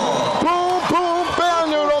 Boom, boom,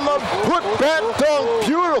 Banyard on the put-back dunk.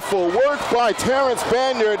 Beautiful work by Terrence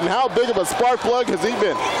Banyard, and how big of a spark plug has he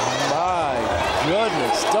been? My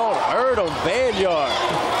goodness, don't hurt him, Banyard.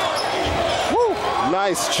 Woo!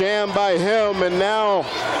 Nice jam by him, and now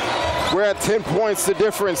we're at 10 points the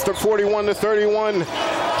difference, to 41-31,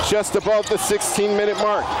 just above the 16-minute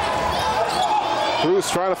mark.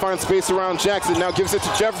 Bruce trying to find space around Jackson, now gives it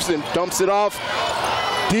to Jefferson, dumps it off.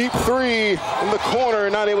 Deep three in the corner,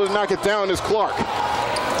 not able to knock it down is Clark.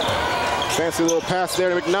 Fancy little pass there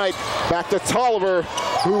to McKnight, back to Tolliver,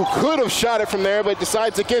 who could have shot it from there, but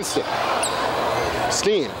decides against it.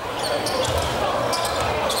 Steen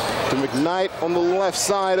to McKnight on the left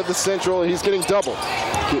side of the central, he's getting doubled.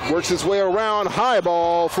 Works his way around, high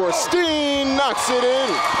ball for Steen, knocks it in.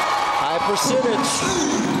 High percentage.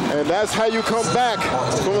 And that's how you come back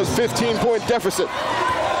from a 15-point deficit.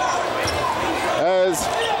 As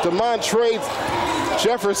DeMontre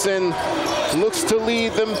Jefferson looks to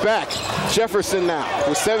lead them back. Jefferson now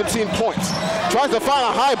with 17 points. Tries to find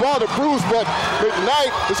a high ball to Bruce, but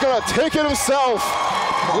McKnight is going to take it himself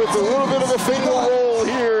with a little bit of a finger roll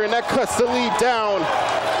here, and that cuts the lead down.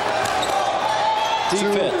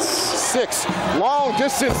 Defense. 6. Long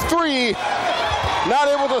distance three. Not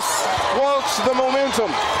able to squelch the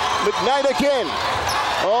momentum. McKnight again.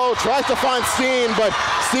 Oh, tries to find Steen, but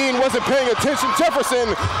Steen wasn't paying attention. Jefferson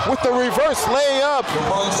with the reverse layup.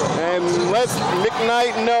 And lets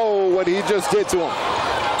McKnight know what he just did to him.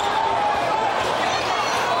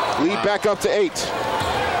 Lead back up to 8.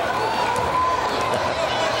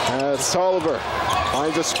 As Tolliver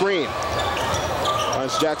finds a screen.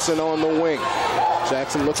 Finds Jackson on the wing.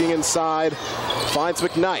 Jackson looking inside, finds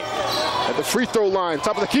McKnight at the free throw line,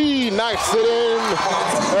 top of the key, knocks it in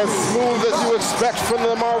as smooth as you expect from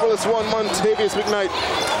the marvelous one, Montavious McKnight.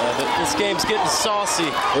 This game's getting saucy.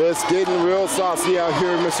 It's getting real saucy out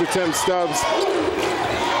here, Mr. Tim Stubbs.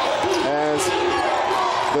 As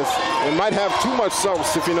it might have too much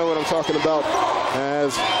sauce, if you know what I'm talking about.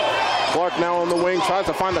 As Clark now on the wing, tries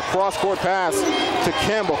to find the cross-court pass to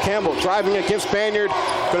Campbell. Campbell driving against Banyard,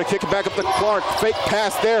 going to kick it back up to Clark. Fake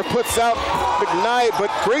pass there, puts out McKnight,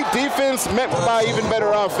 but great defense met by even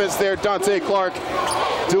better offense there. Dante Clark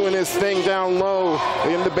doing his thing down low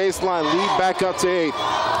in the baseline. Lead back up to 8.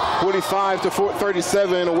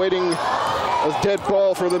 45-37, awaiting a dead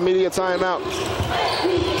ball for the media timeout.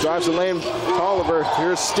 Drives the lane, Tolliver.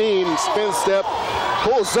 Here's Steen, spin step.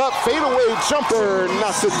 pulls up, fadeaway jumper,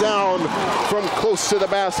 knocks it down from close to the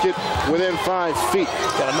basket within 5 feet.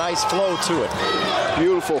 Got a nice flow to it.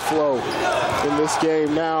 Beautiful flow in this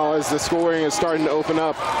game now as the scoring is starting to open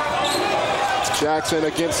up. Jackson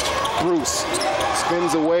against Bruce.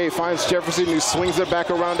 Spins away, finds Jefferson, who swings it back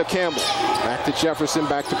around to Campbell. Back to Jefferson,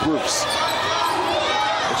 back to Bruce.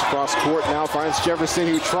 Cross court now finds Jefferson,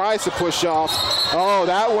 who tries to push off. Oh,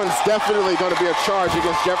 that one's definitely going to be a charge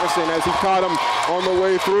against Jefferson as he caught him on the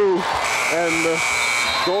way through. And the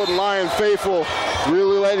Golden Lion faithful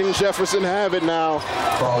really letting Jefferson have it now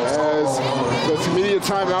as the immediate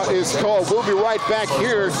timeout is called. We'll be right back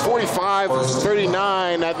here,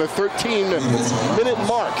 45-39 at the 13-minute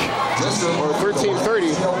mark, or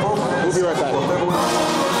 13:30. We'll be right back.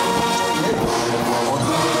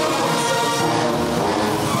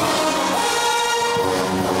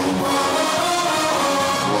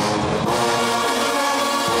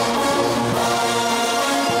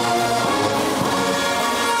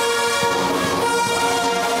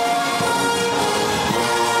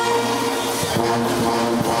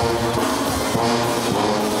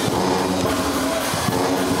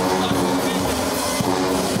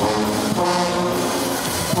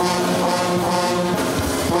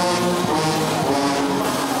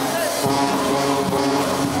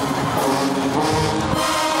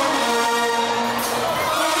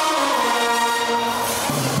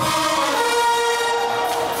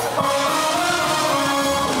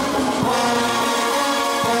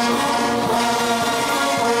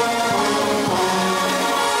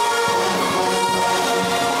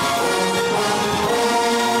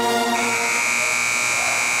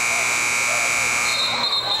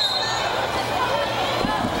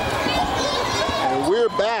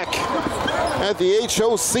 At the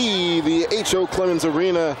HOC, the H.O. Clemens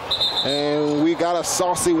Arena, and we got a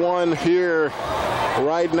saucy one here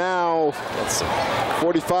right now.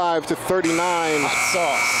 45-39. Hot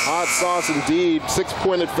sauce. Hot sauce indeed.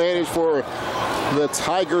 6-point advantage for the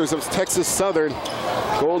Tigers of Texas Southern.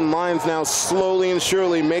 Golden Lions now slowly and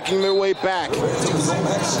surely making their way back.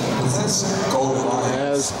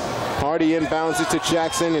 As Hardy inbounds it to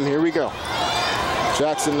Jackson, and here we go.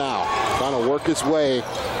 Jackson now trying to work his way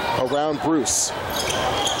around Bruce.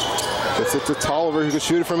 Gets it to Tolliver, who can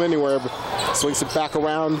shoot it from anywhere, but swings it back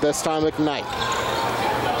around, this time McKnight.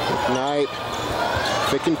 McKnight,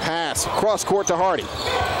 pick and pass, cross court to Hardy.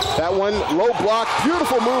 That one, low block,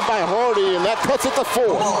 beautiful move by Hardy, and that cuts it to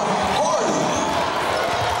 4.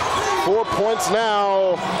 4 points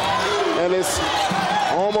now, and it's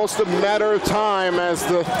almost a matter of time as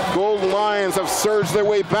the Golden Lions have surged their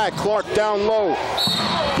way back. Clark down low,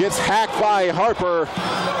 gets hacked by Harper,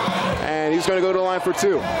 and he's going to go to the line for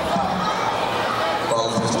 2.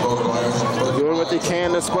 Doing what they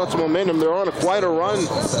can to squelch momentum. They're on quite a run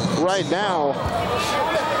right now.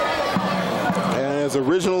 As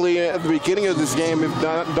originally at the beginning of this game,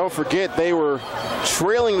 don't forget, they were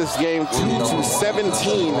trailing this game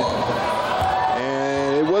 2-17,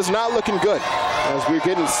 and it was not looking good. As we're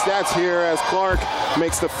getting stats here as Clark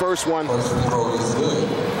makes the first one.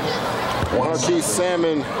 Marquis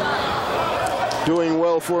Salmon doing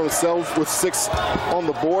well for himself with 6 on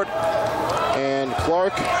the board. And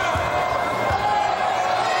Clark,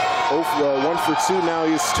 1 for 2 now.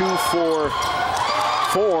 He's 2 for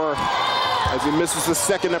 4 as he misses the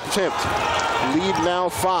second attempt. Lead now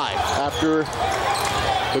 5 after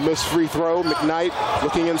the missed free throw. McKnight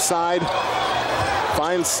looking inside,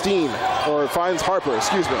 finds Harper,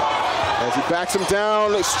 excuse me. As he backs him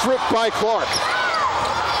down, stripped by Clark.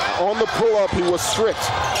 On the pull-up, he was stripped.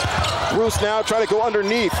 Bruce now trying to go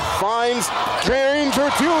underneath, finds Granger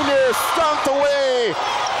Jr., stomped away.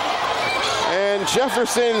 And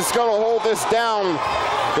Jefferson's gonna hold this down.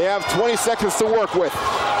 They have 20 seconds to work with.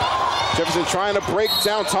 Jefferson trying to break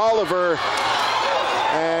down Tolliver,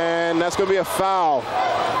 and that's gonna be a foul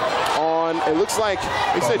on, it looks like,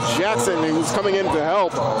 they said Jackson, who was coming in to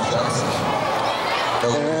help.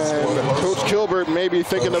 And Coach Gilbert may be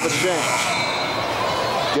thinking of a change.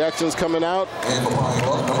 Jackson's coming out.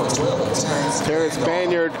 Terrence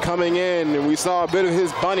Banyard coming in, and we saw a bit of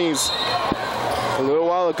his bunnies a little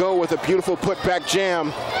while ago with a beautiful putback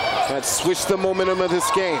jam that switched the momentum of this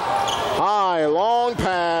game. High, long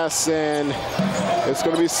pass, and it's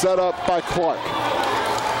going to be set up by Clark.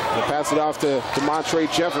 They pass it off to Montre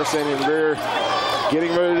Jefferson, and they're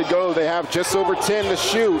getting ready to go. They have just over 10 to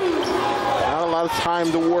shoot. Not a lot of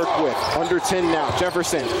time to work with. Under 10 now.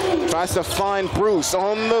 Jefferson tries to find Bruce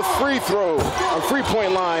on the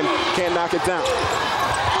free-point line. Can't knock it down.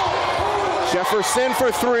 Jefferson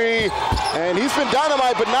for 3, and he's been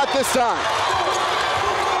dynamite, but not this time.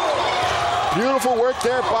 Beautiful work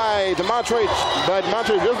there by Demontre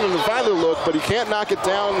Gisman to find the look, but he can't knock it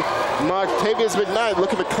down. Martavius McKnight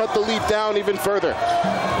looking to cut the lead down even further.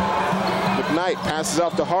 McKnight passes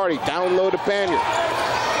off to Hardy, down low to Banyard.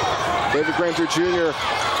 David Granger Jr.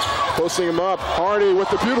 posting him up. Hardy with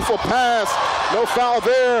the beautiful pass. No foul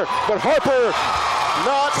there, but Harper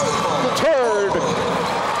not deterred.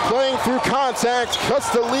 Playing through contact, cuts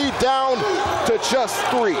the lead down to just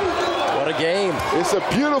 3. What a game. It's a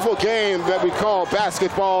beautiful game that we call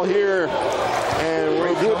basketball here, and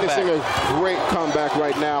we're witnessing a great comeback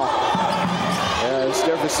right now. As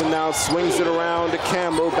Jefferson now swings it around to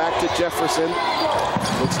Campbell, back to Jefferson.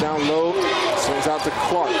 Looks down low, swings out to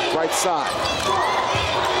Clark, right side.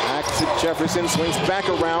 Back to Jefferson, swings back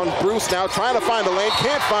around. Bruce now trying to find the lane,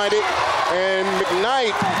 can't find it, and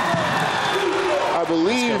McKnight, I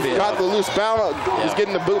believe, got the loose ball. He's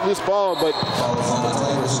getting the loose ball, but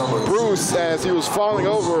Bruce, as he was falling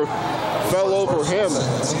over, fell over him.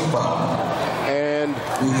 And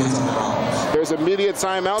there's immediate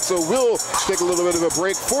timeout, so we'll take a little bit of a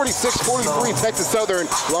break. 46-43, Texas Southern.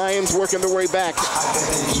 Lions working their way back.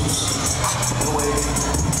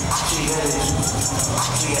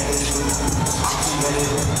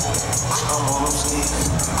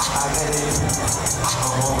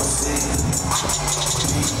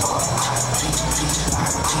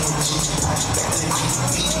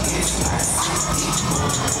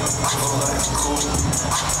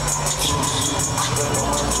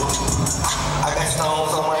 I got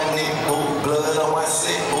stones on my neck, boo, blood on my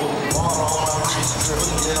set, boo, water on my wrist,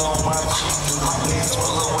 dripping on my cheek. My legs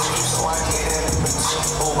full of weight, so I can't have it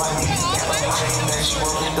simple. I need that lane that she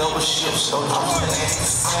working double shifts, so I'm saying the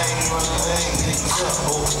same, run the lane, get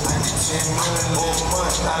trouble. I get 10 million more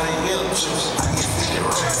months out of yellow trips. I get 50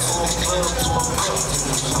 racks for a club to a pill.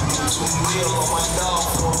 I get 2 meals on my dog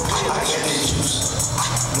for a pill. I got that juice,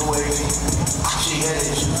 no way, she got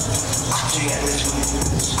that juice, she got that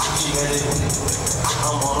juice. She got it,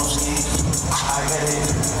 I'm on them skis. I got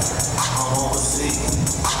it, I'm overseas.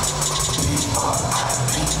 B-R-I-P-P-I-N-G.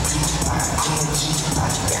 I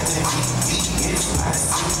got the B-B-S-I-C-E.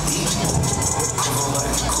 I'm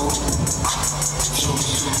like cool.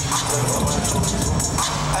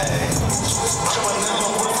 Hey, my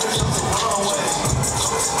number one fish on the wrong way.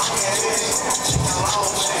 I got it, she got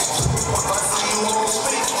long way. If I see you on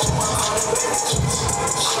speak, I'm on the bitch.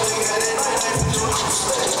 She got it, I do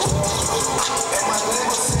it. And my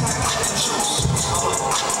neighbor say I got the juice.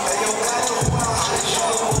 Hey, yo, got the wild how they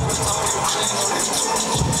show.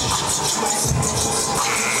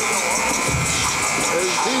 As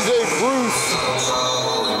DJ Bruce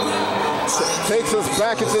takes us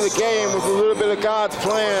back into the game with a little bit of God's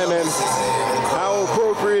plan, and how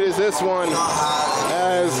appropriate is this one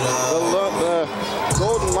as the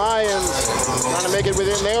Golden Lions trying to make it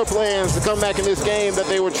within their plans to come back in this game that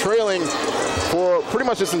they were trailing for pretty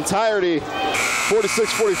much its entirety.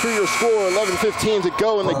 46-43 your score, 11:15 to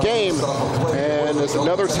go in the game, and there's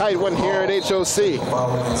another tight one here at HOC.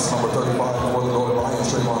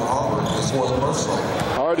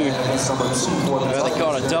 Hardy. Well, they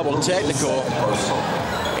call it a double technical,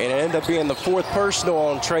 and it ended up being the 4th personal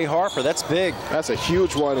on Trey Harper. That's big. That's a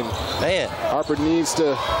huge one, and man, Harper needs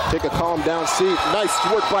to take a calm down seat. Nice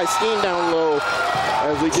work by Steen down low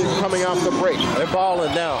as we get coming off the break. They're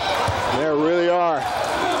balling now. They really are.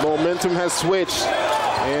 Momentum has switched,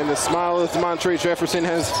 and the smile of Demontre Jefferson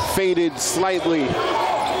has faded slightly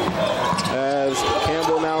as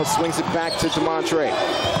Campbell now swings it back to Demontre.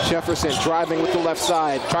 Jefferson driving with the left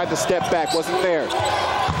side, tried to step back, wasn't there.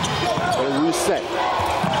 But a reset.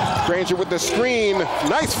 Granger with the screen.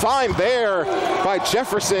 Nice find there by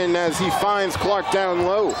Jefferson as he finds Clark down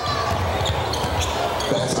low.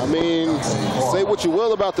 I mean, say what you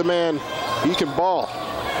will about the man, he can ball.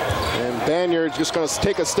 And Banyard's just going to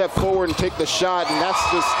take a step forward and take the shot, and that's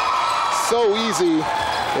just so easy.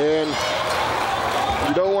 And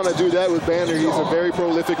you don't want to do that with Banyard. He's a very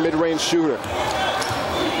prolific mid-range shooter.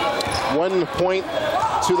 1 point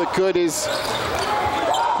to the good is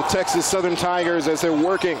the Texas Southern Tigers as they're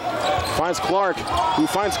working. Finds Clark, who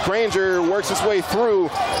finds Granger, works his way through.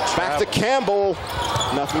 Back to Campbell.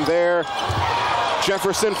 Nothing there.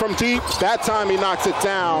 Jefferson from deep. That time he knocks it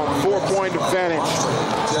down. 4-point advantage.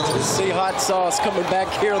 You see Hot Sauce coming back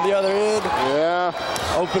here on the other end. Yeah.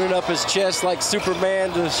 Opening up his chest like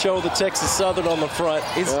Superman to show the Texas Southern on the front.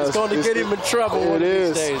 It's going to get him in trouble one of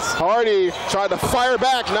these days. Hardy tried to fire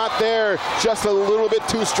back. Not there. Just a little bit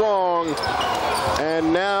too strong.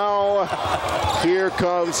 And now here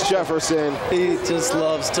comes Jefferson. He just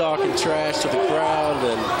loves talking trash to the crowd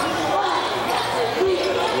and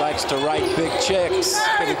likes to write big checks.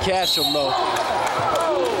 Can he cash them though?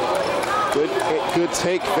 Good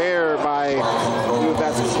take there by, I believe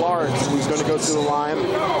that's Clark, who's going to go to the line.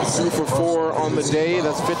 2 for 4 on the day.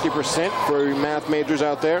 That's 50% for math majors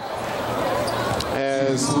out there.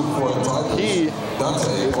 As he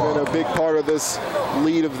has been a big part of this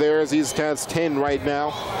lead of theirs. He's has 10 right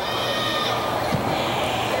now.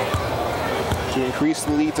 To increase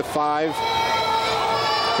the lead to 5.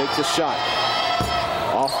 Takes a shot.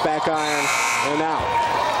 Off back iron and out.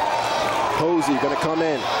 Posey going to come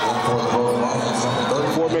in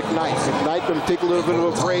for McKnight. McKnight going to take a little bit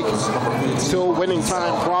of a break until winning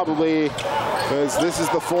time probably, because this is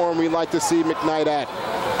the form we like to see McKnight at.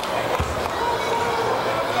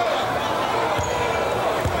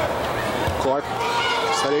 Clark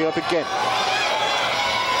setting up again.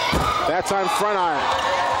 That time front iron.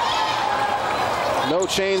 No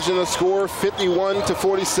change in the score, 51 to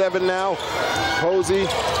 47 now. Posey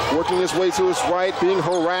working his way to his right, being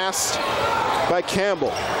harassed by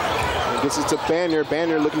Campbell. And gets it to Banyer.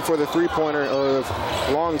 Banyer looking for the three-pointer of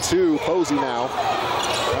long 2. Posey now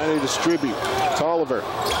trying to distribute. Tolliver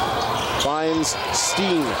finds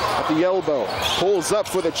Steen at the elbow. Pulls up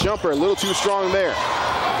for the jumper. A little too strong there.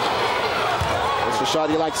 That's the shot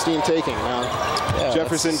he likes Steen taking. Now yeah,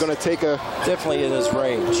 Jefferson going to take a definitely in his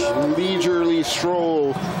range. Leisurely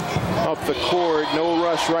stroll up the court. No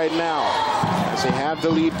rush right now, as they have the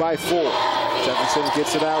lead by 4. Jefferson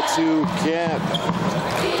gets it out to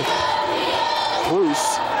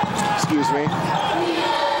Bruce. Excuse me.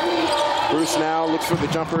 Bruce now looks for the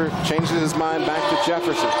jumper, changes his mind back to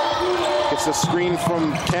Jefferson. Gets the screen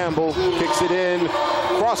from Campbell, kicks it in.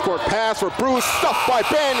 Cross-court pass for Bruce, stuffed by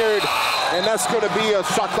Banyard. And that's going to be a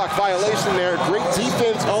shot clock violation there. Great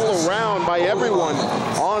defense all around by everyone,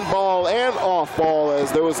 on ball and off ball,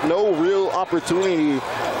 as there was no real opportunity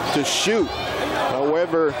to shoot.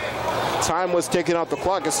 However, time was taken out the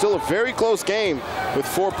clock. It's still a very close game with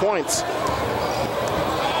 4 points.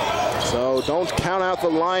 So don't count out the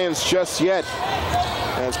Lions just yet,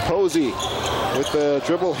 as Posey with the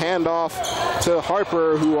dribble handoff to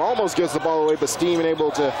Harper, who almost gives the ball away, but Steen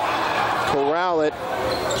able to corral it.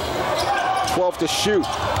 12 to shoot.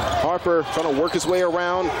 Harper trying to work his way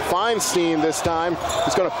around. Finds Steen this time.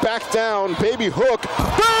 He's going to back down. Baby hook.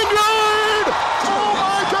 Banyard! Oh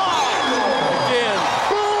my God! Again.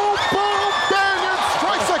 Boom, boom. Banyard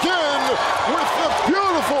strikes again with the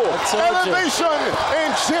beautiful elevation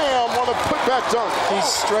and jam on a putback dunk. He's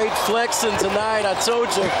straight flexing tonight. I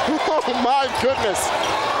told you. Oh my goodness.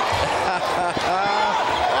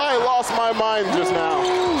 I lost my mind just now.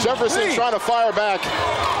 Jefferson trying to fire back.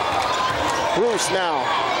 Bruce now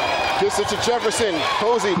gives it to Jefferson.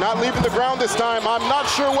 Posey not leaving the ground this time. I'm not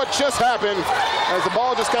sure what just happened, as the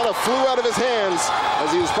ball just kind of flew out of his hands,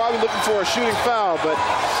 as he was probably looking for a shooting foul, but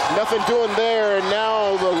nothing doing there. And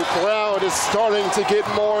now the crowd is starting to get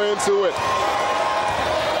more into it.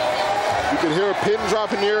 You could hear a pin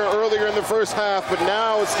drop in here earlier in the first half, but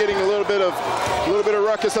now it's getting a little bit of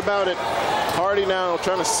ruckus about it. Hardy now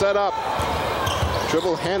trying to set up.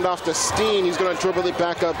 Dribble handoff to Steen. He's going to dribble it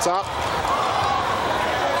back up top.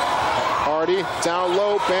 Hardy down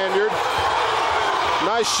low, Banyard.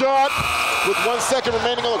 Nice shot with 1 second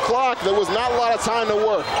remaining on the clock. There was not a lot of time to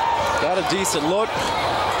work. Got a decent look.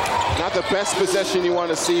 Not the best possession you want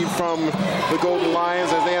to see from the Golden Lions,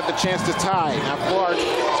 as they have the chance to tie. Now Clark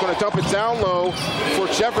is going to dump it down low for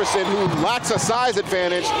Jefferson, who lacks a size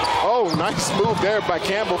advantage. Oh, nice move there by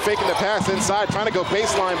Campbell, faking the pass inside, trying to go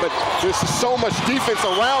baseline, but there's so much defense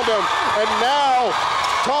around him. And now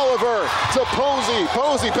Tolliver to Posey.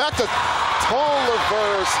 Posey back to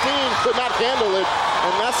Tolliver. Steen could not handle it,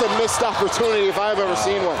 and that's a missed opportunity if I've ever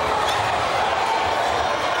seen one.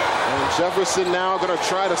 And Jefferson now going to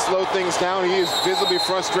try to slow things down. He is visibly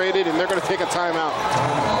frustrated, and they're going to take a timeout.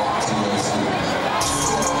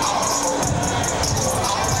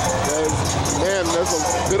 Man, there's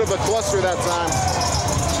a bit of a cluster that time.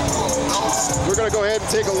 We're going to go ahead and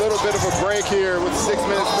take a little bit of a break here with 6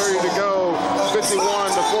 minutes 30 to go.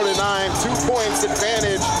 51 to 49, 2 points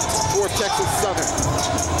advantage for Texas Southern.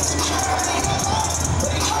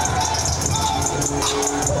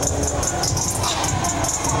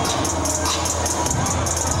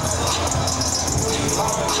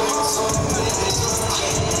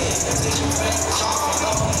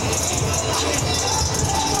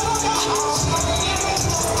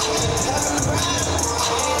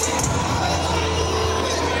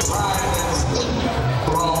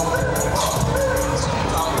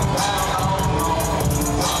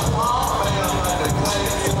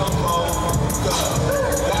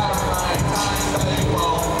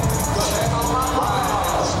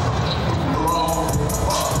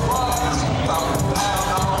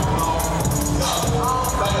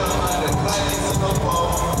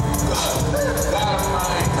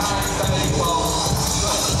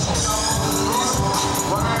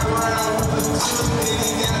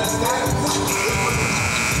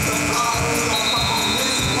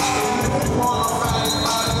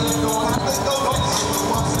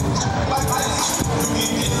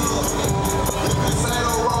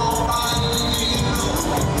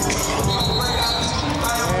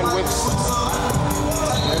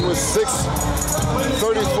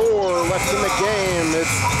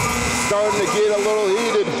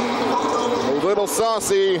 little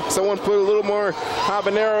saucy. Someone put a little more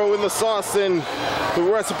habanero in the sauce than the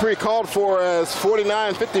recipe called for, as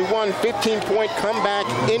 49-51, 15-point comeback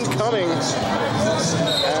incoming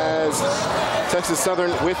as Texas Southern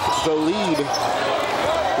with the lead.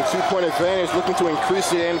 The 2-point advantage, looking to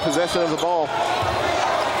increase it in possession of the ball.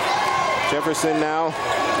 Jefferson now,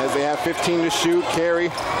 as they have 15 to shoot. Carey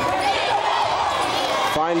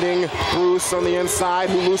finding Bruce on the inside,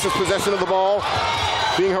 who loses possession of the ball.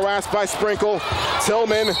 Being harassed by Sprinkle.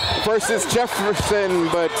 Tillman versus Jefferson,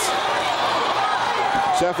 but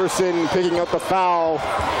Jefferson picking up the foul.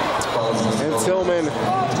 And Tillman,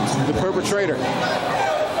 the perpetrator.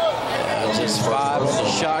 Yeah, just 5 on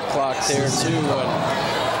the shot clock there, too.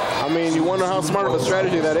 I mean, you wonder how smart of a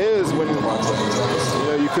strategy that is when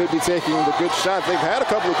you could be taking the good shots. They've had a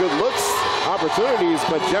couple of good looks, opportunities,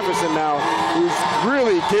 but Jefferson now, who's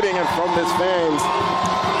really getting it from his fans.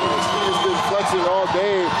 He's been flexing all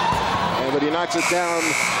day, but he knocks it down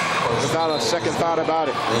without a second thought about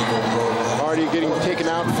it. Already getting taken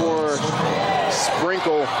out for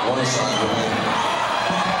Sprinkle.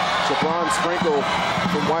 Jabron Sprinkle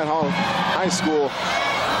from Whitehall High School.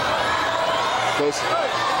 Close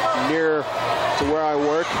near to where I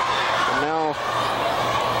work. And now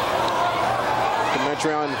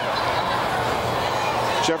Demetrion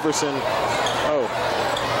Jefferson. Oh,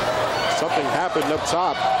 something happened up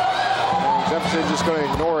top. And Jefferson just going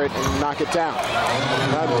to ignore it and knock it down.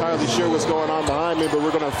 Not entirely sure what's going on behind me, but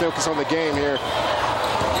we're going to focus on the game here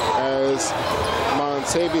as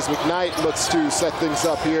Montavious McKnight looks to set things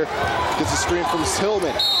up here. Gets a screen from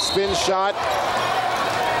Tillman. Spin shot.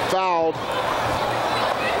 Fouled.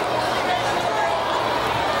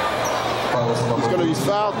 He's going to be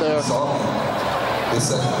fouled there.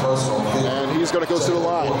 And he's going to go to the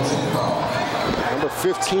line. Number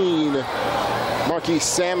 15, Marquis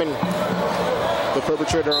Salmon, the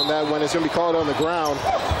perpetrator on that one, is going to be called on the ground.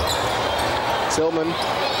 Tillman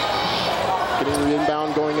getting the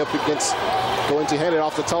inbound, going to hand it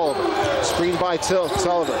off to Tolliver. Screen by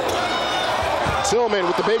Tolliver. Tillman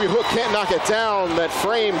with the baby hook, can't knock it down. That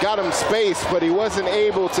frame got him space, but he wasn't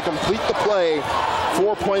able to complete the play.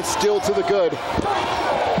 4 points still to the good.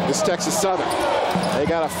 It's Texas Southern. They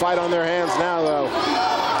got a fight on their hands now, though.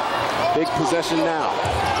 Big possession now.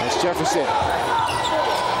 It's Jefferson.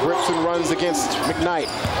 Rips and runs against McKnight.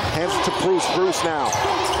 Hands it to Bruce. Bruce now.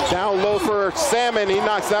 Down low for Salmon. He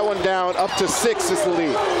knocks that one down. Up to 6 is the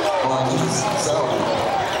lead.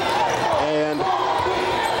 And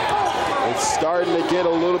it's starting to get a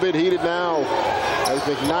little bit heated now as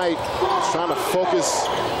McKnight is trying to focus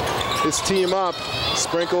his team up.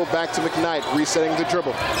 Sprinkle back to McKnight, resetting the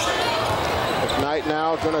dribble. McKnight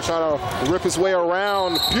now going to try to rip his way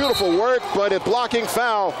around. Beautiful work, but a blocking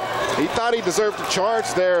foul. He thought he deserved a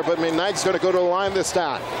charge there, but McKnight's going to go to the line this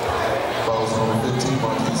time.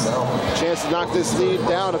 Chance to knock this lead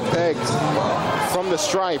down a peg from the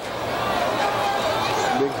stripe.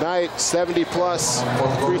 McKnight, 70-plus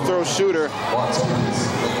free throw shooter.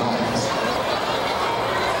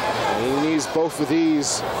 And he needs both of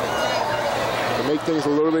these to make things a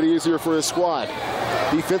little bit easier for his squad.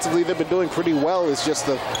 Defensively, they've been doing pretty well. It's just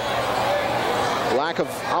the lack of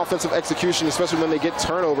offensive execution, especially when they get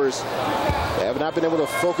turnovers. They have not been able to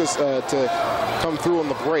focus to come through on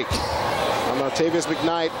the break. Martavious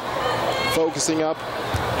McKnight focusing up.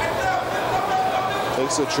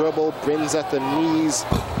 Takes a dribble, bends at the knees,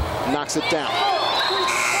 knocks it down.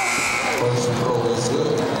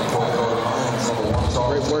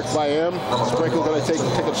 Great work by him. Sprinkle going to take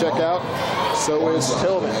a check out. So is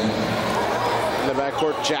Tillman. In the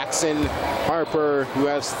backcourt, Jackson Harper, who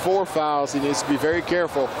has 4 fouls. He needs to be very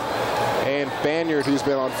careful. And Banyard, who's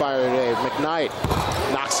been on fire today. McKnight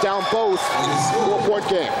knocks down both. 4-point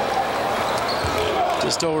game.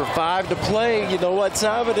 Just over 5 to play. You know what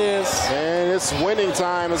time it is. And it's winning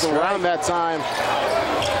time. It's around that time.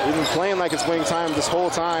 We've been playing like it's winning time this whole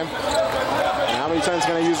time. And how many times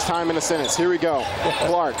can I use time in a sentence? Here we go.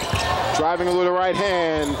 Clark driving with the right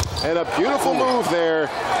hand. And a beautiful move there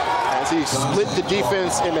as he split the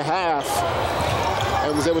defense in half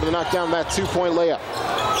and was able to knock down that 2-point layup.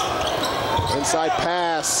 Inside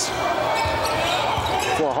pass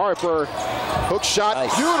for Harper. Hook shot,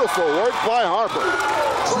 nice. Beautiful work by Harper.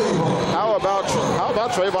 How about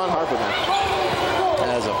Trayvon Harper, man?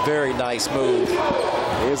 That is a very nice move.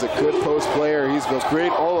 He is a good post player. He's a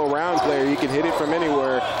great all-around player. He can hit it from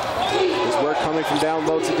anywhere. His work coming from down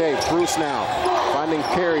low today. Bruce now finding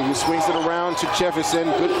Perry, who swings it around to Jefferson.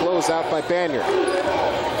 Good closeout by Banyard.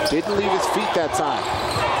 Didn't leave his feet that time.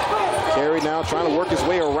 Carey now trying to work his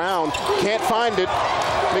way around. Can't find it.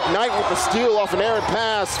 McKnight with the steal off an errant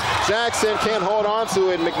pass. Jackson can't hold on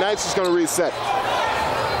to it. McKnight's just going to reset.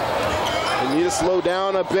 They need to slow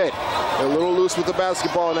down a bit. They're a little loose with the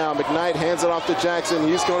basketball now. McKnight hands it off to Jackson.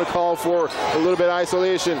 He's going to call for a little bit of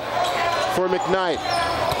isolation for McKnight.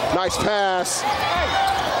 Nice pass.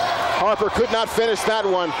 Harper could not finish that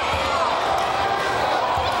one.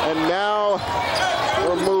 And now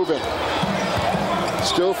we're moving.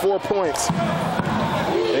 Still 4 points.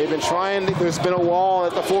 They've been trying, there's been a wall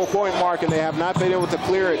at the 4-point mark, and they have not been able to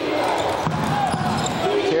clear it.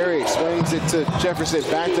 Carey swings it to Jefferson,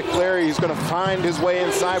 back to Clary. He's going to find his way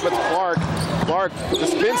inside with Clark. Clark with the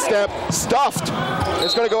spin step, stuffed.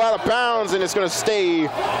 It's going to go out of bounds, and it's going to stay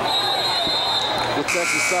with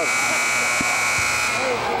Texas Southern.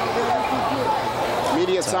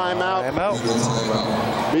 Media timeout.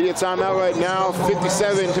 Media timeout right now,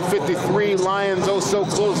 57-53. Lions oh so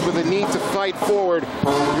close with a need to fight forward. Here's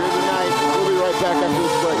the night. We'll be right back after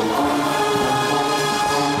this break.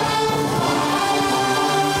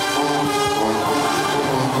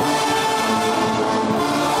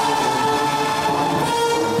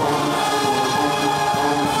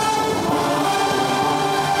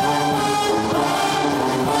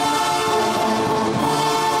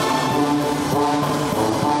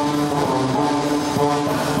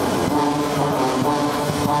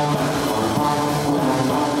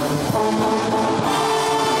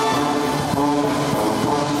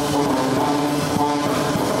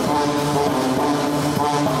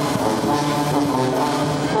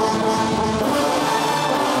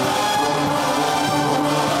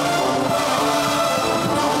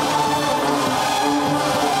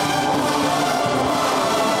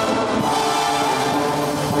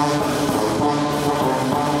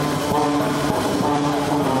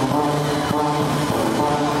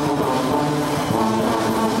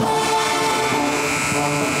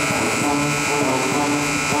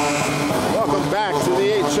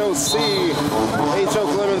 H.O.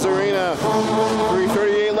 Clemens Arena,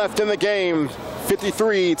 3:38 left in the game,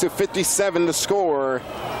 53-57 to score.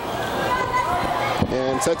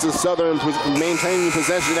 And Texas Southern maintaining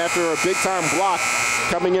possession after a big-time block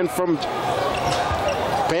coming in from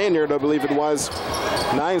Banyard, I believe it was.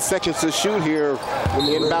 9 seconds to shoot here when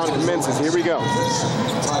the inbound commences. Here we go.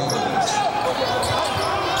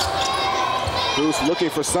 Bruce looking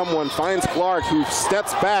for someone, finds Clark, who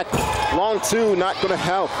steps back. Long two, not going to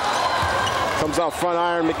help. Comes out front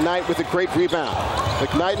iron, McKnight with a great rebound.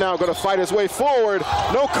 McKnight now going to fight his way forward.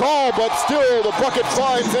 No call, but still the bucket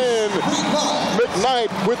flies in.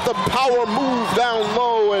 McKnight with the power move down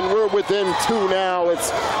low, and we're within 2 now.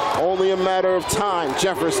 It's only a matter of time.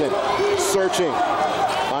 Jefferson searching,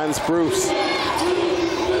 finds Bruce.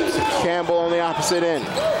 Campbell on the opposite end.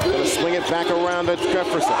 Going to swing it back around to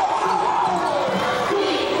Jefferson.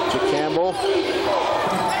 To Campbell.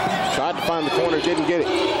 Tried to find the corner, didn't get it.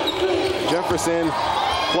 Jefferson,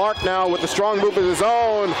 Clark now with the strong move of his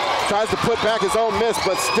own, tries to put back his own miss,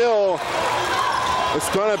 but still, it's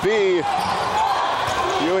going to be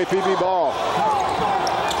UAPB ball.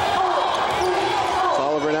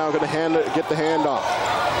 Oliver now going to get the handoff.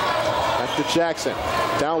 Back to Jackson,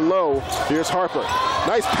 down low. Here's Harper.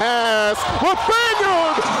 Nice pass with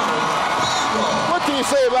Banyard. What can you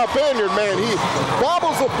say about Banyard, man? He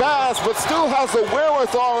bobbles the pass, but still has the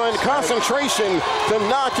wherewithal and concentration to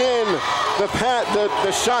knock in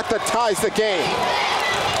the shot that ties the game.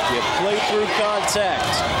 You play through contact.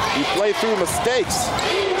 You play through mistakes.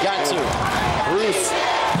 Got to. Bruce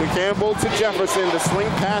to Campbell to Jefferson. The swing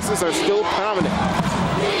passes are still prominent.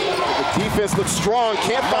 The defense looks strong.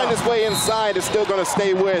 Can't find his way inside. It's still going to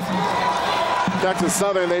stay with Texas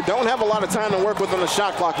Southern. They don't have a lot of time to work with on the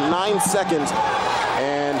shot clock. 9 seconds.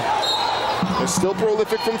 And they're still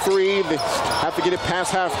prolific from 3. They have to get it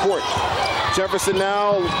past half court. Jefferson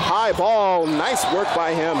now, high ball. Nice work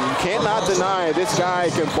by him. You cannot deny this guy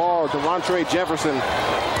can ball. Devontre Jefferson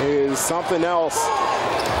is something else,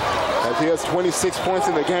 as he has 26 points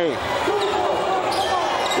in the game.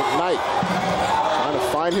 McKnight trying to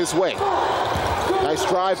find his way. Nice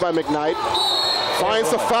drive by McKnight. Finds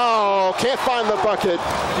the foul, can't find the bucket.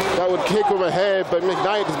 That would kick him ahead, but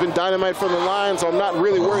McKnight has been dynamite from the line, so I'm not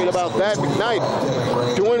really worried about that. McKnight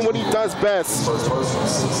doing what he does best,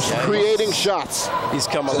 creating shots. He's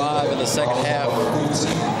come alive in the second half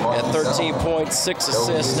at 13 points, 6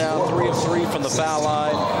 assists now, 3 of 3 from the foul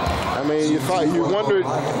line. I mean, you wondered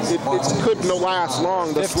it couldn't last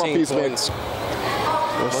long, the slump he's been.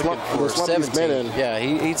 The slump he's been in. Yeah,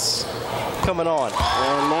 he's coming on.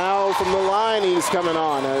 And now from the line he's coming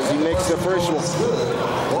on as he makes the first one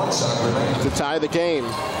to tie the game.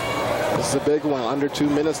 This is a big one. Under 2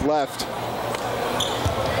 minutes left.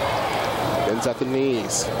 Bends at the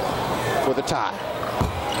knees for the tie.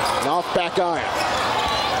 And off back iron.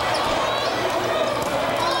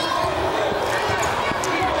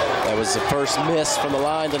 That was the first miss from the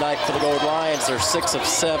line tonight for the Gold Lions. They're 6 of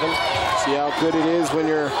 7. See how good it is when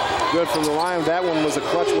you're good from the line. That one was a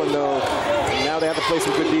clutch one, though. And now they have to play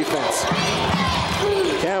some good defense.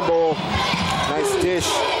 Campbell, nice dish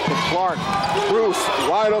to Clark. Bruce,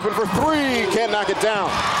 wide open for 3. Can't knock it down.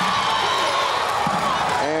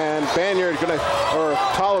 And Banyard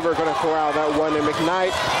Tolliver gonna corral that one. And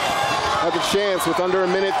McKnight had the chance with under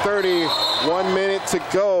 1:30. 1 minute to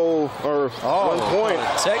go, or 1 point.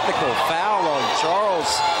 Technical foul on Charles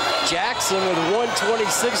Jackson with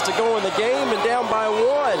 1:26 to go in the game and down by 1.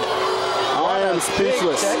 I am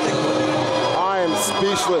speechless. I am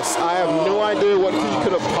speechless. I have no idea what he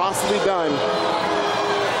could have possibly done.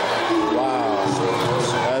 Wow.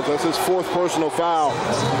 That's his 4th personal foul.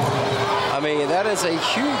 I mean, that is a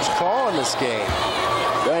huge call in this game.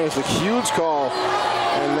 That is a huge call.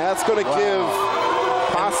 And that's going to give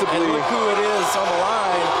possibly. And look who it is on the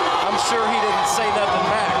line. I'm sure he didn't say nothing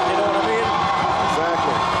back. You know what I mean?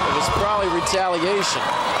 Exactly. It was probably retaliation.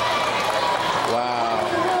 Wow.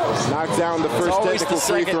 Knocked down the first technical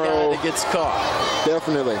free throw. Guy that gets caught.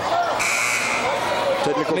 Definitely.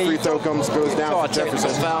 Technical free throw goes down for Jefferson.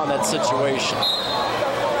 Foul in that situation.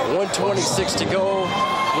 1:26 to go.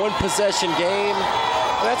 1 possession game.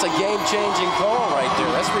 That's a game-changing call right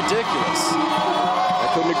there. That's ridiculous. I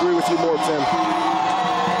couldn't agree with you more, Tim.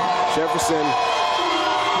 Jefferson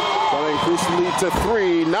going to increase the lead to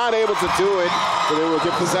 3. Not able to do it, but they will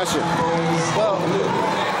get possession. Well,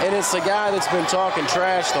 and it's a guy that's been talking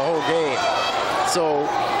trash the whole game. So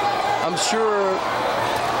I'm sure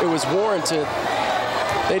it was warranted.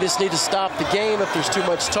 They just need to stop the game if there's too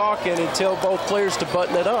much talking and tell both players to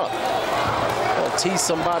button it up. Tease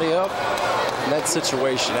somebody up in that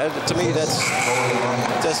situation. To me,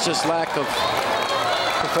 that's just lack of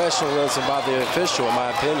professionalism by the official, in my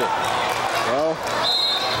opinion. Well,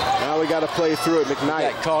 now we got to play through it.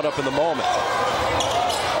 McKnight got caught up in the moment.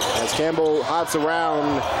 As Campbell hops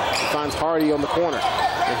around, he finds Hardy on the corner.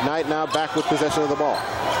 McKnight now back with possession of the ball.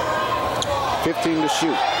 15 to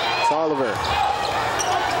shoot. Tolliver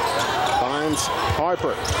finds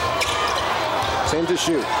Harper. 10 to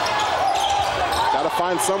shoot. Got to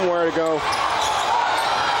find somewhere to go.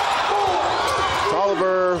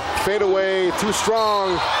 Tolliver, fade away, too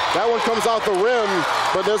strong. That one comes out the rim,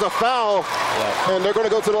 but there's a foul, and they're going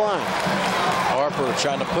to go to the line. Harper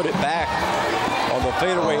trying to put it back on the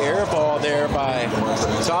fadeaway air ball there by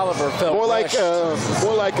Tolliver. More like a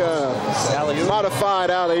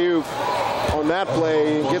modified alley-oop on that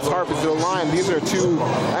play. Gets Harper to the line. These are 2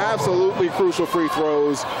 absolutely crucial free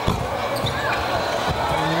throws.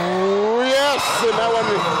 Yes, and that one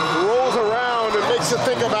rolls around and makes you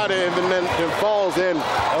think about it, and then it falls in.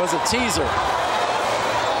 That was a teaser.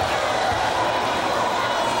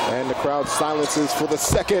 And the crowd silences for the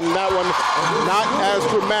second. That one not as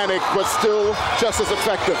dramatic, but still just as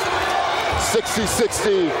effective.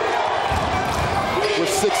 60-60 with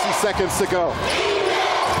 60 seconds to go.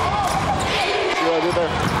 See what I did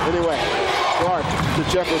there? Anyway, Clark to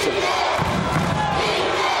Jefferson.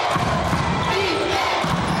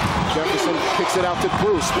 Jefferson kicks it out to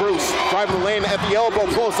Bruce. Bruce driving the lane at the elbow,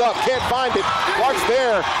 pulls up, can't find it. Clark's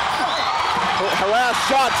there. Harassed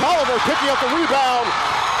shot. Tolliver picking up the rebound.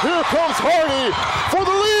 Here comes Hardy for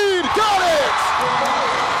the lead. Got it!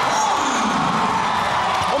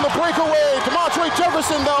 On the breakaway, DeMontre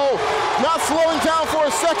Jefferson, though, not slowing down for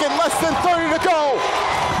a second. Less than 30 to go.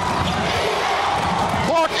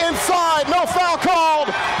 Clark inside. No foul called.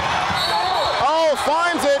 Oh,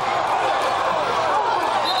 finds it.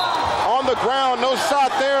 On the ground, no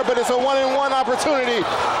shot there, but it's a 1-and-1 opportunity.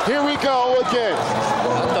 Here we go again.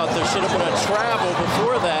 I thought there should have been a travel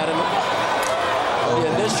before that, and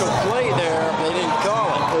the initial play there, they didn't call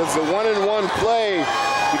it. It's a 1-and-1 play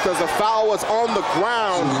because the foul was on the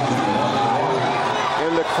ground.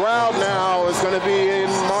 And the crowd now is going to be in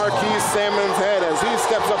Marquise Salmon's head as he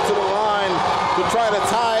steps up to the line to try to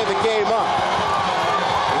tie the game up.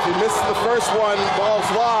 If he misses the first one, ball's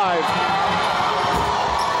live.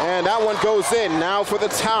 And that one goes in. Now for the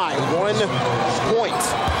tie. 1 point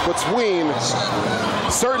between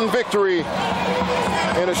certain victory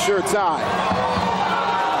and a sure tie.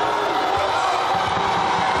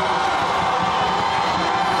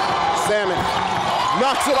 Salmon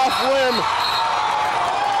knocks it off rim.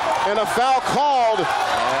 And a foul called. He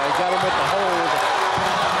got him with the hold.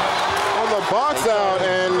 On the box out,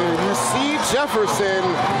 and you see Jefferson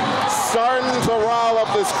starting to rile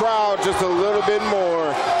up this crowd just a little bit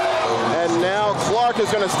more. And now Clark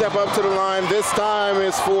is going to step up to the line. This time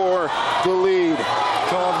is for the lead.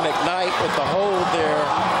 Called McKnight with the hold there.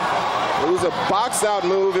 It was a box out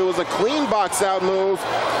move. It was a clean box out move.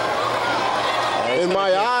 In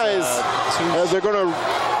my eyes, as they're going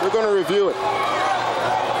to review it.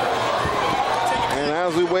 And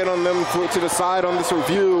as we wait on them to decide on this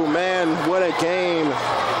review, man, what a game.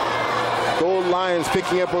 Gold Lions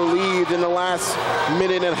picking up a lead in the last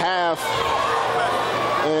minute and a half.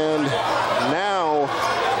 And now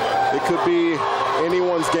it could be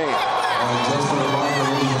anyone's game. And just a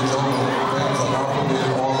reminder, ladies and gentlemen, fans are not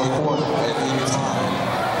permitted on the court at any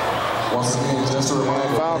time. Once again, just a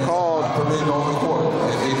reminder, foul called. Not permitted on the court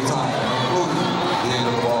at any time, including the end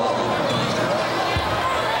of the ball.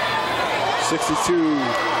 62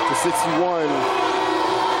 to 61.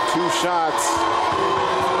 2 shots.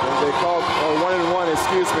 And they called 1-and-1,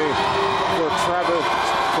 excuse me,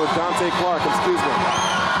 for Dante Clark, excuse me.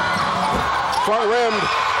 Front rimmed,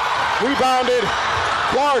 rebounded.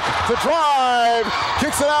 Clark to drive,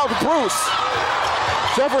 kicks it out to Bruce.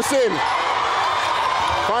 Jefferson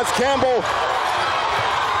finds Campbell.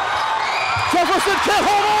 Jefferson can't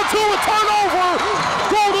hold on to it, turnover.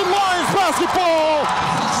 Golden Lions basketball.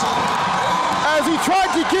 As he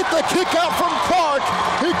tried to get the kick out from Clark,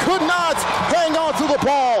 he could not hang on to the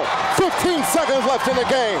ball. 15 seconds left in the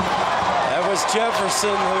game. That was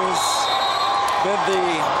Jefferson, who's been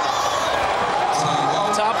the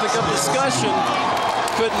topic of discussion.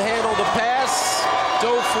 Couldn't handle the pass,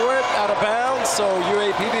 dove for it, out of bounds, so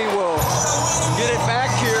UAPB will get it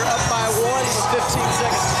back here, up by 1 with 15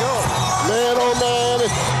 seconds to go. Man, oh man,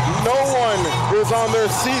 no one is on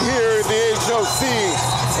their seat here in the HOC,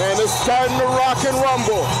 and it's starting to rock and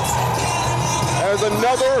rumble. As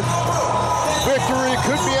another victory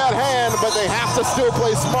could be at hand, but they have to still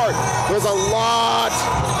play smart. There's a lot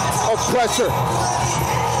of pressure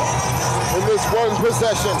in this one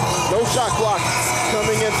possession. No shot clock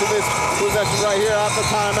coming into this possession right here after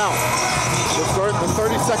timeout. The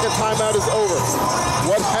 30-second timeout is over.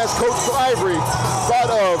 What has Coach Ivory thought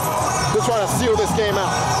of to try to seal this game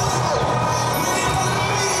out?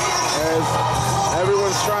 As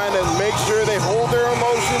everyone's trying to make sure they hold their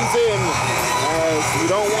emotions in, as we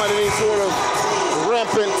don't want any sort of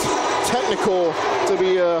rampant technical to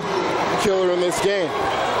be a killer in this game.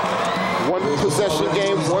 One possession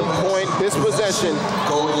game, 1 point. This possession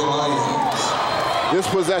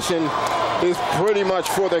is pretty much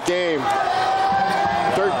for the game.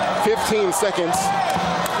 15 seconds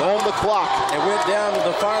on the clock. It went down to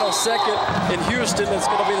the final second in Houston. It's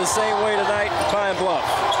going to be the same way tonight in Pine Bluff.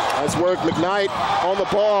 Nice work, McKnight on the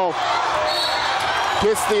ball.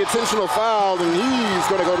 Gets the intentional foul, and he's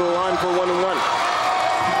going to go to the line for 1-and-1.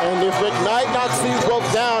 And if McKnight knocks these both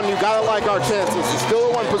down, you got to like our chances. It's still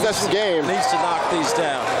a one-possession game. Needs to knock these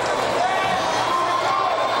down.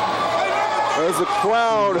 As the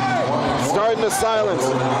crowd starting to silence.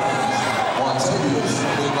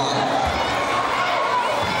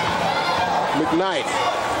 McKnight.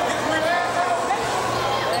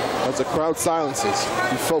 As the crowd silences,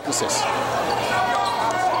 he focuses.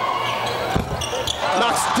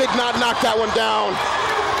 Did not knock that one down.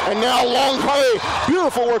 And now long play.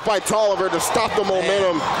 Beautiful work by Tolliver to stop the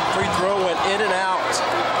momentum. Free throw went in and out.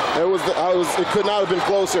 It could not have been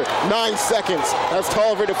closer. 9 seconds as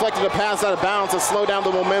Tolliver deflected a pass out of bounds to slow down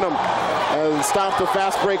the momentum and stop the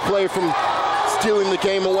fast break play from stealing the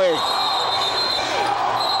game away. We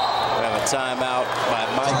have a timeout by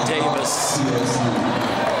Mike Davis.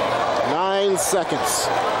 9 seconds.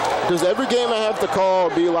 Does every game I have to call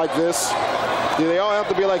be like this? Do they all have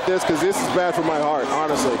to be like this? Because this is bad for my heart,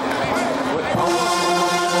 honestly. About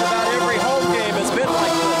every home game has been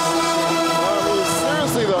like this.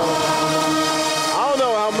 Seriously, though, I don't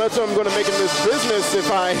know how much I'm going to make in this business if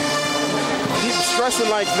I keep stressing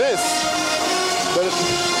like this. But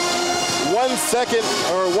 1 second,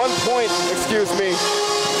 or 1 point, excuse me,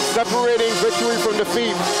 separating victory from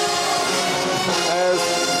defeat. As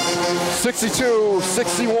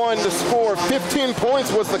 62-61 to score. 15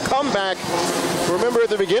 points was the comeback. Remember, at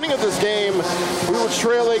the beginning of this game, we were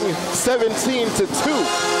trailing 17-2,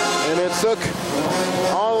 and it took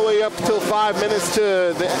all the way up till 5 minutes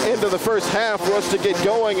to the end of the first half for us to get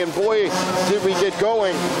going, and boy, did we get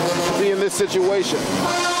going to be in this situation.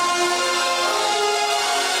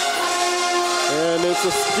 And it's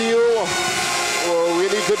a steal or a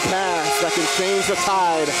really good pass that can change the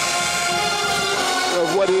tide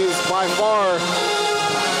of what is by far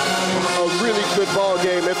a really good ball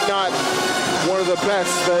game, if not one of the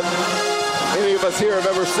best that any of us here have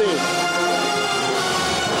ever seen.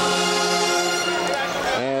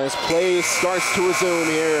 And as play starts to resume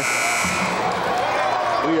here,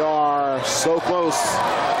 we are are so close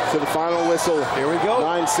to the final whistle. Here we go.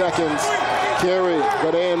 9 seconds. Carey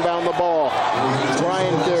going to inbound the ball.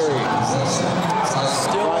 Brian Carey.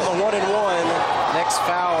 Still on the 1-and-1. Next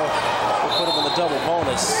foul will put him in the double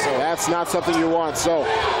bonus. So that's not something you want. So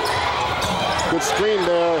good screen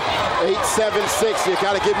there. 8-7-6. You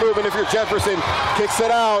got to get moving if you're Jefferson. Kicks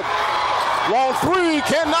it out. Long three.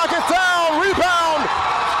 Can't knock it down. Rebound.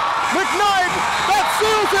 McKnight. That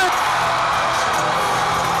seals it.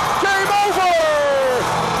 Game over.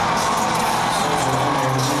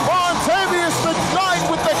 Montavious McKnight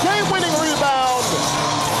with the game-winning rebound.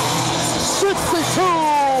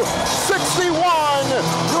 62-61.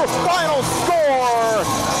 Your final score.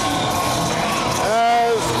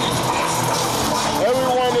 As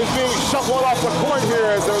everyone is being shuffled off the court here,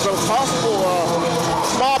 as there's a possible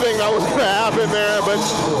mobbing that was going to happen there, but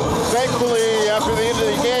thankfully after the end of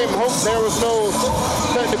the game, hope there was no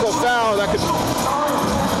technical foul that could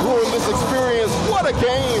ruin this experience. What a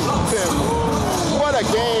game, Tim. What a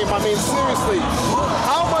game. I mean, seriously,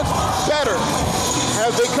 how much better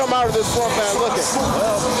have they come out of this slump, man? Look at.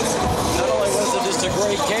 Well, not only was it just a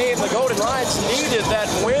great game, the Golden Lions needed that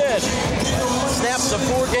win. Snaps a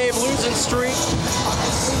 4-game losing streak.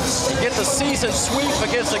 Get the season sweep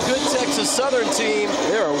against a good Texas Southern team.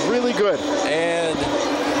 They're really good. And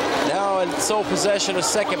now in sole possession of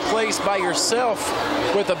second place by yourself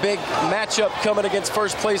with a big matchup coming against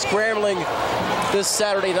first place Grambling this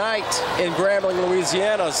Saturday night in Grambling,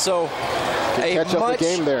 Louisiana. So a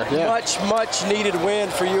much needed win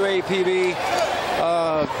for UAPB.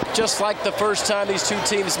 Just like the first time these two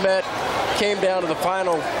teams met, came down to the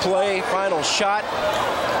final play, final shot.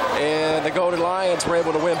 And the Golden Lions were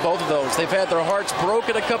able to win both of those. They've had their hearts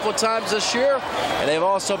broken a couple of times this year, and they've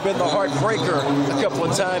also been the heartbreaker a couple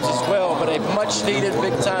of times as well, but a much-needed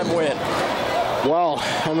big-time win. Well,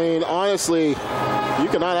 I mean, honestly, you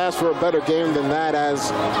cannot ask for a better game than that,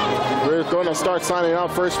 as we're going to start signing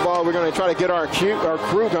out. First of all, we're going to try to get our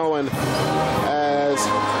crew going, as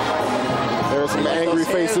there are some angry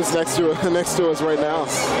faces next to us right now.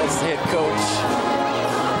 That's the head coach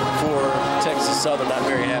for Texas Southern, not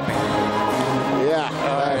very happy. Yeah.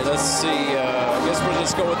 All right, let's see. I guess we'll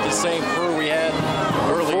just go with the same crew we had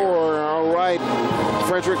earlier. All right.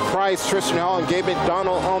 Frederick Price, Tristan Hall, and Gabe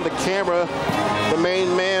McDonald on the camera. The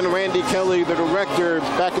main man, Randy Kelly, the director,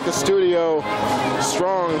 back at the studio.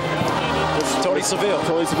 Strong. Tony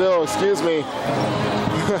Seville, excuse me.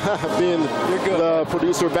 Being the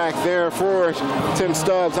producer back there for Tim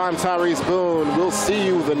Stubbs, I'm Tyrese Boone. We'll see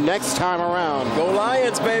you the next time around. Go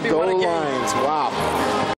Lions, baby. Go what a game. Lions. Wow.